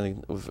their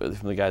hand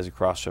from the guys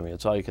across from you.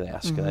 That's all you can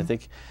ask. And I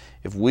think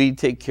if we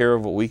take care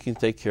of what we can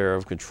take care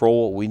of,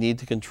 control what we need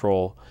to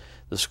control,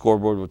 the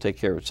scoreboard will take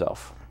care of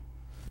itself.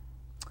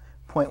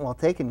 Point well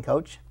taken,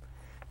 Coach.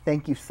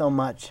 Thank you so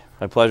much.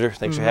 My pleasure.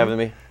 Thanks for having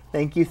me.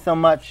 Thank you so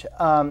much.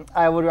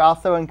 I would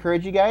also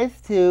encourage you guys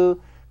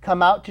to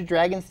come out to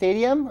Dragon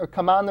Stadium or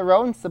come out on the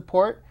road and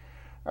support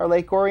our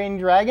Lake Orion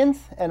Dragons.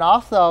 And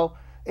also,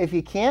 if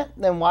you can't,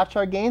 then watch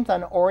our games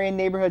on Orion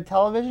Neighborhood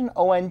Television,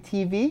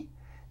 ONTV,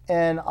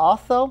 and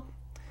also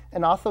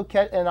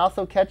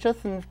catch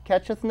us in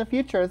the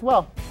future as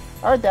well.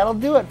 All right, that'll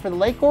do it for the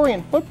Lake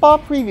Orion Football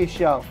Preview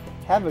Show.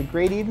 Have a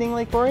great evening,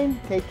 Lake Orion.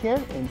 Take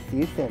care and see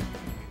you soon.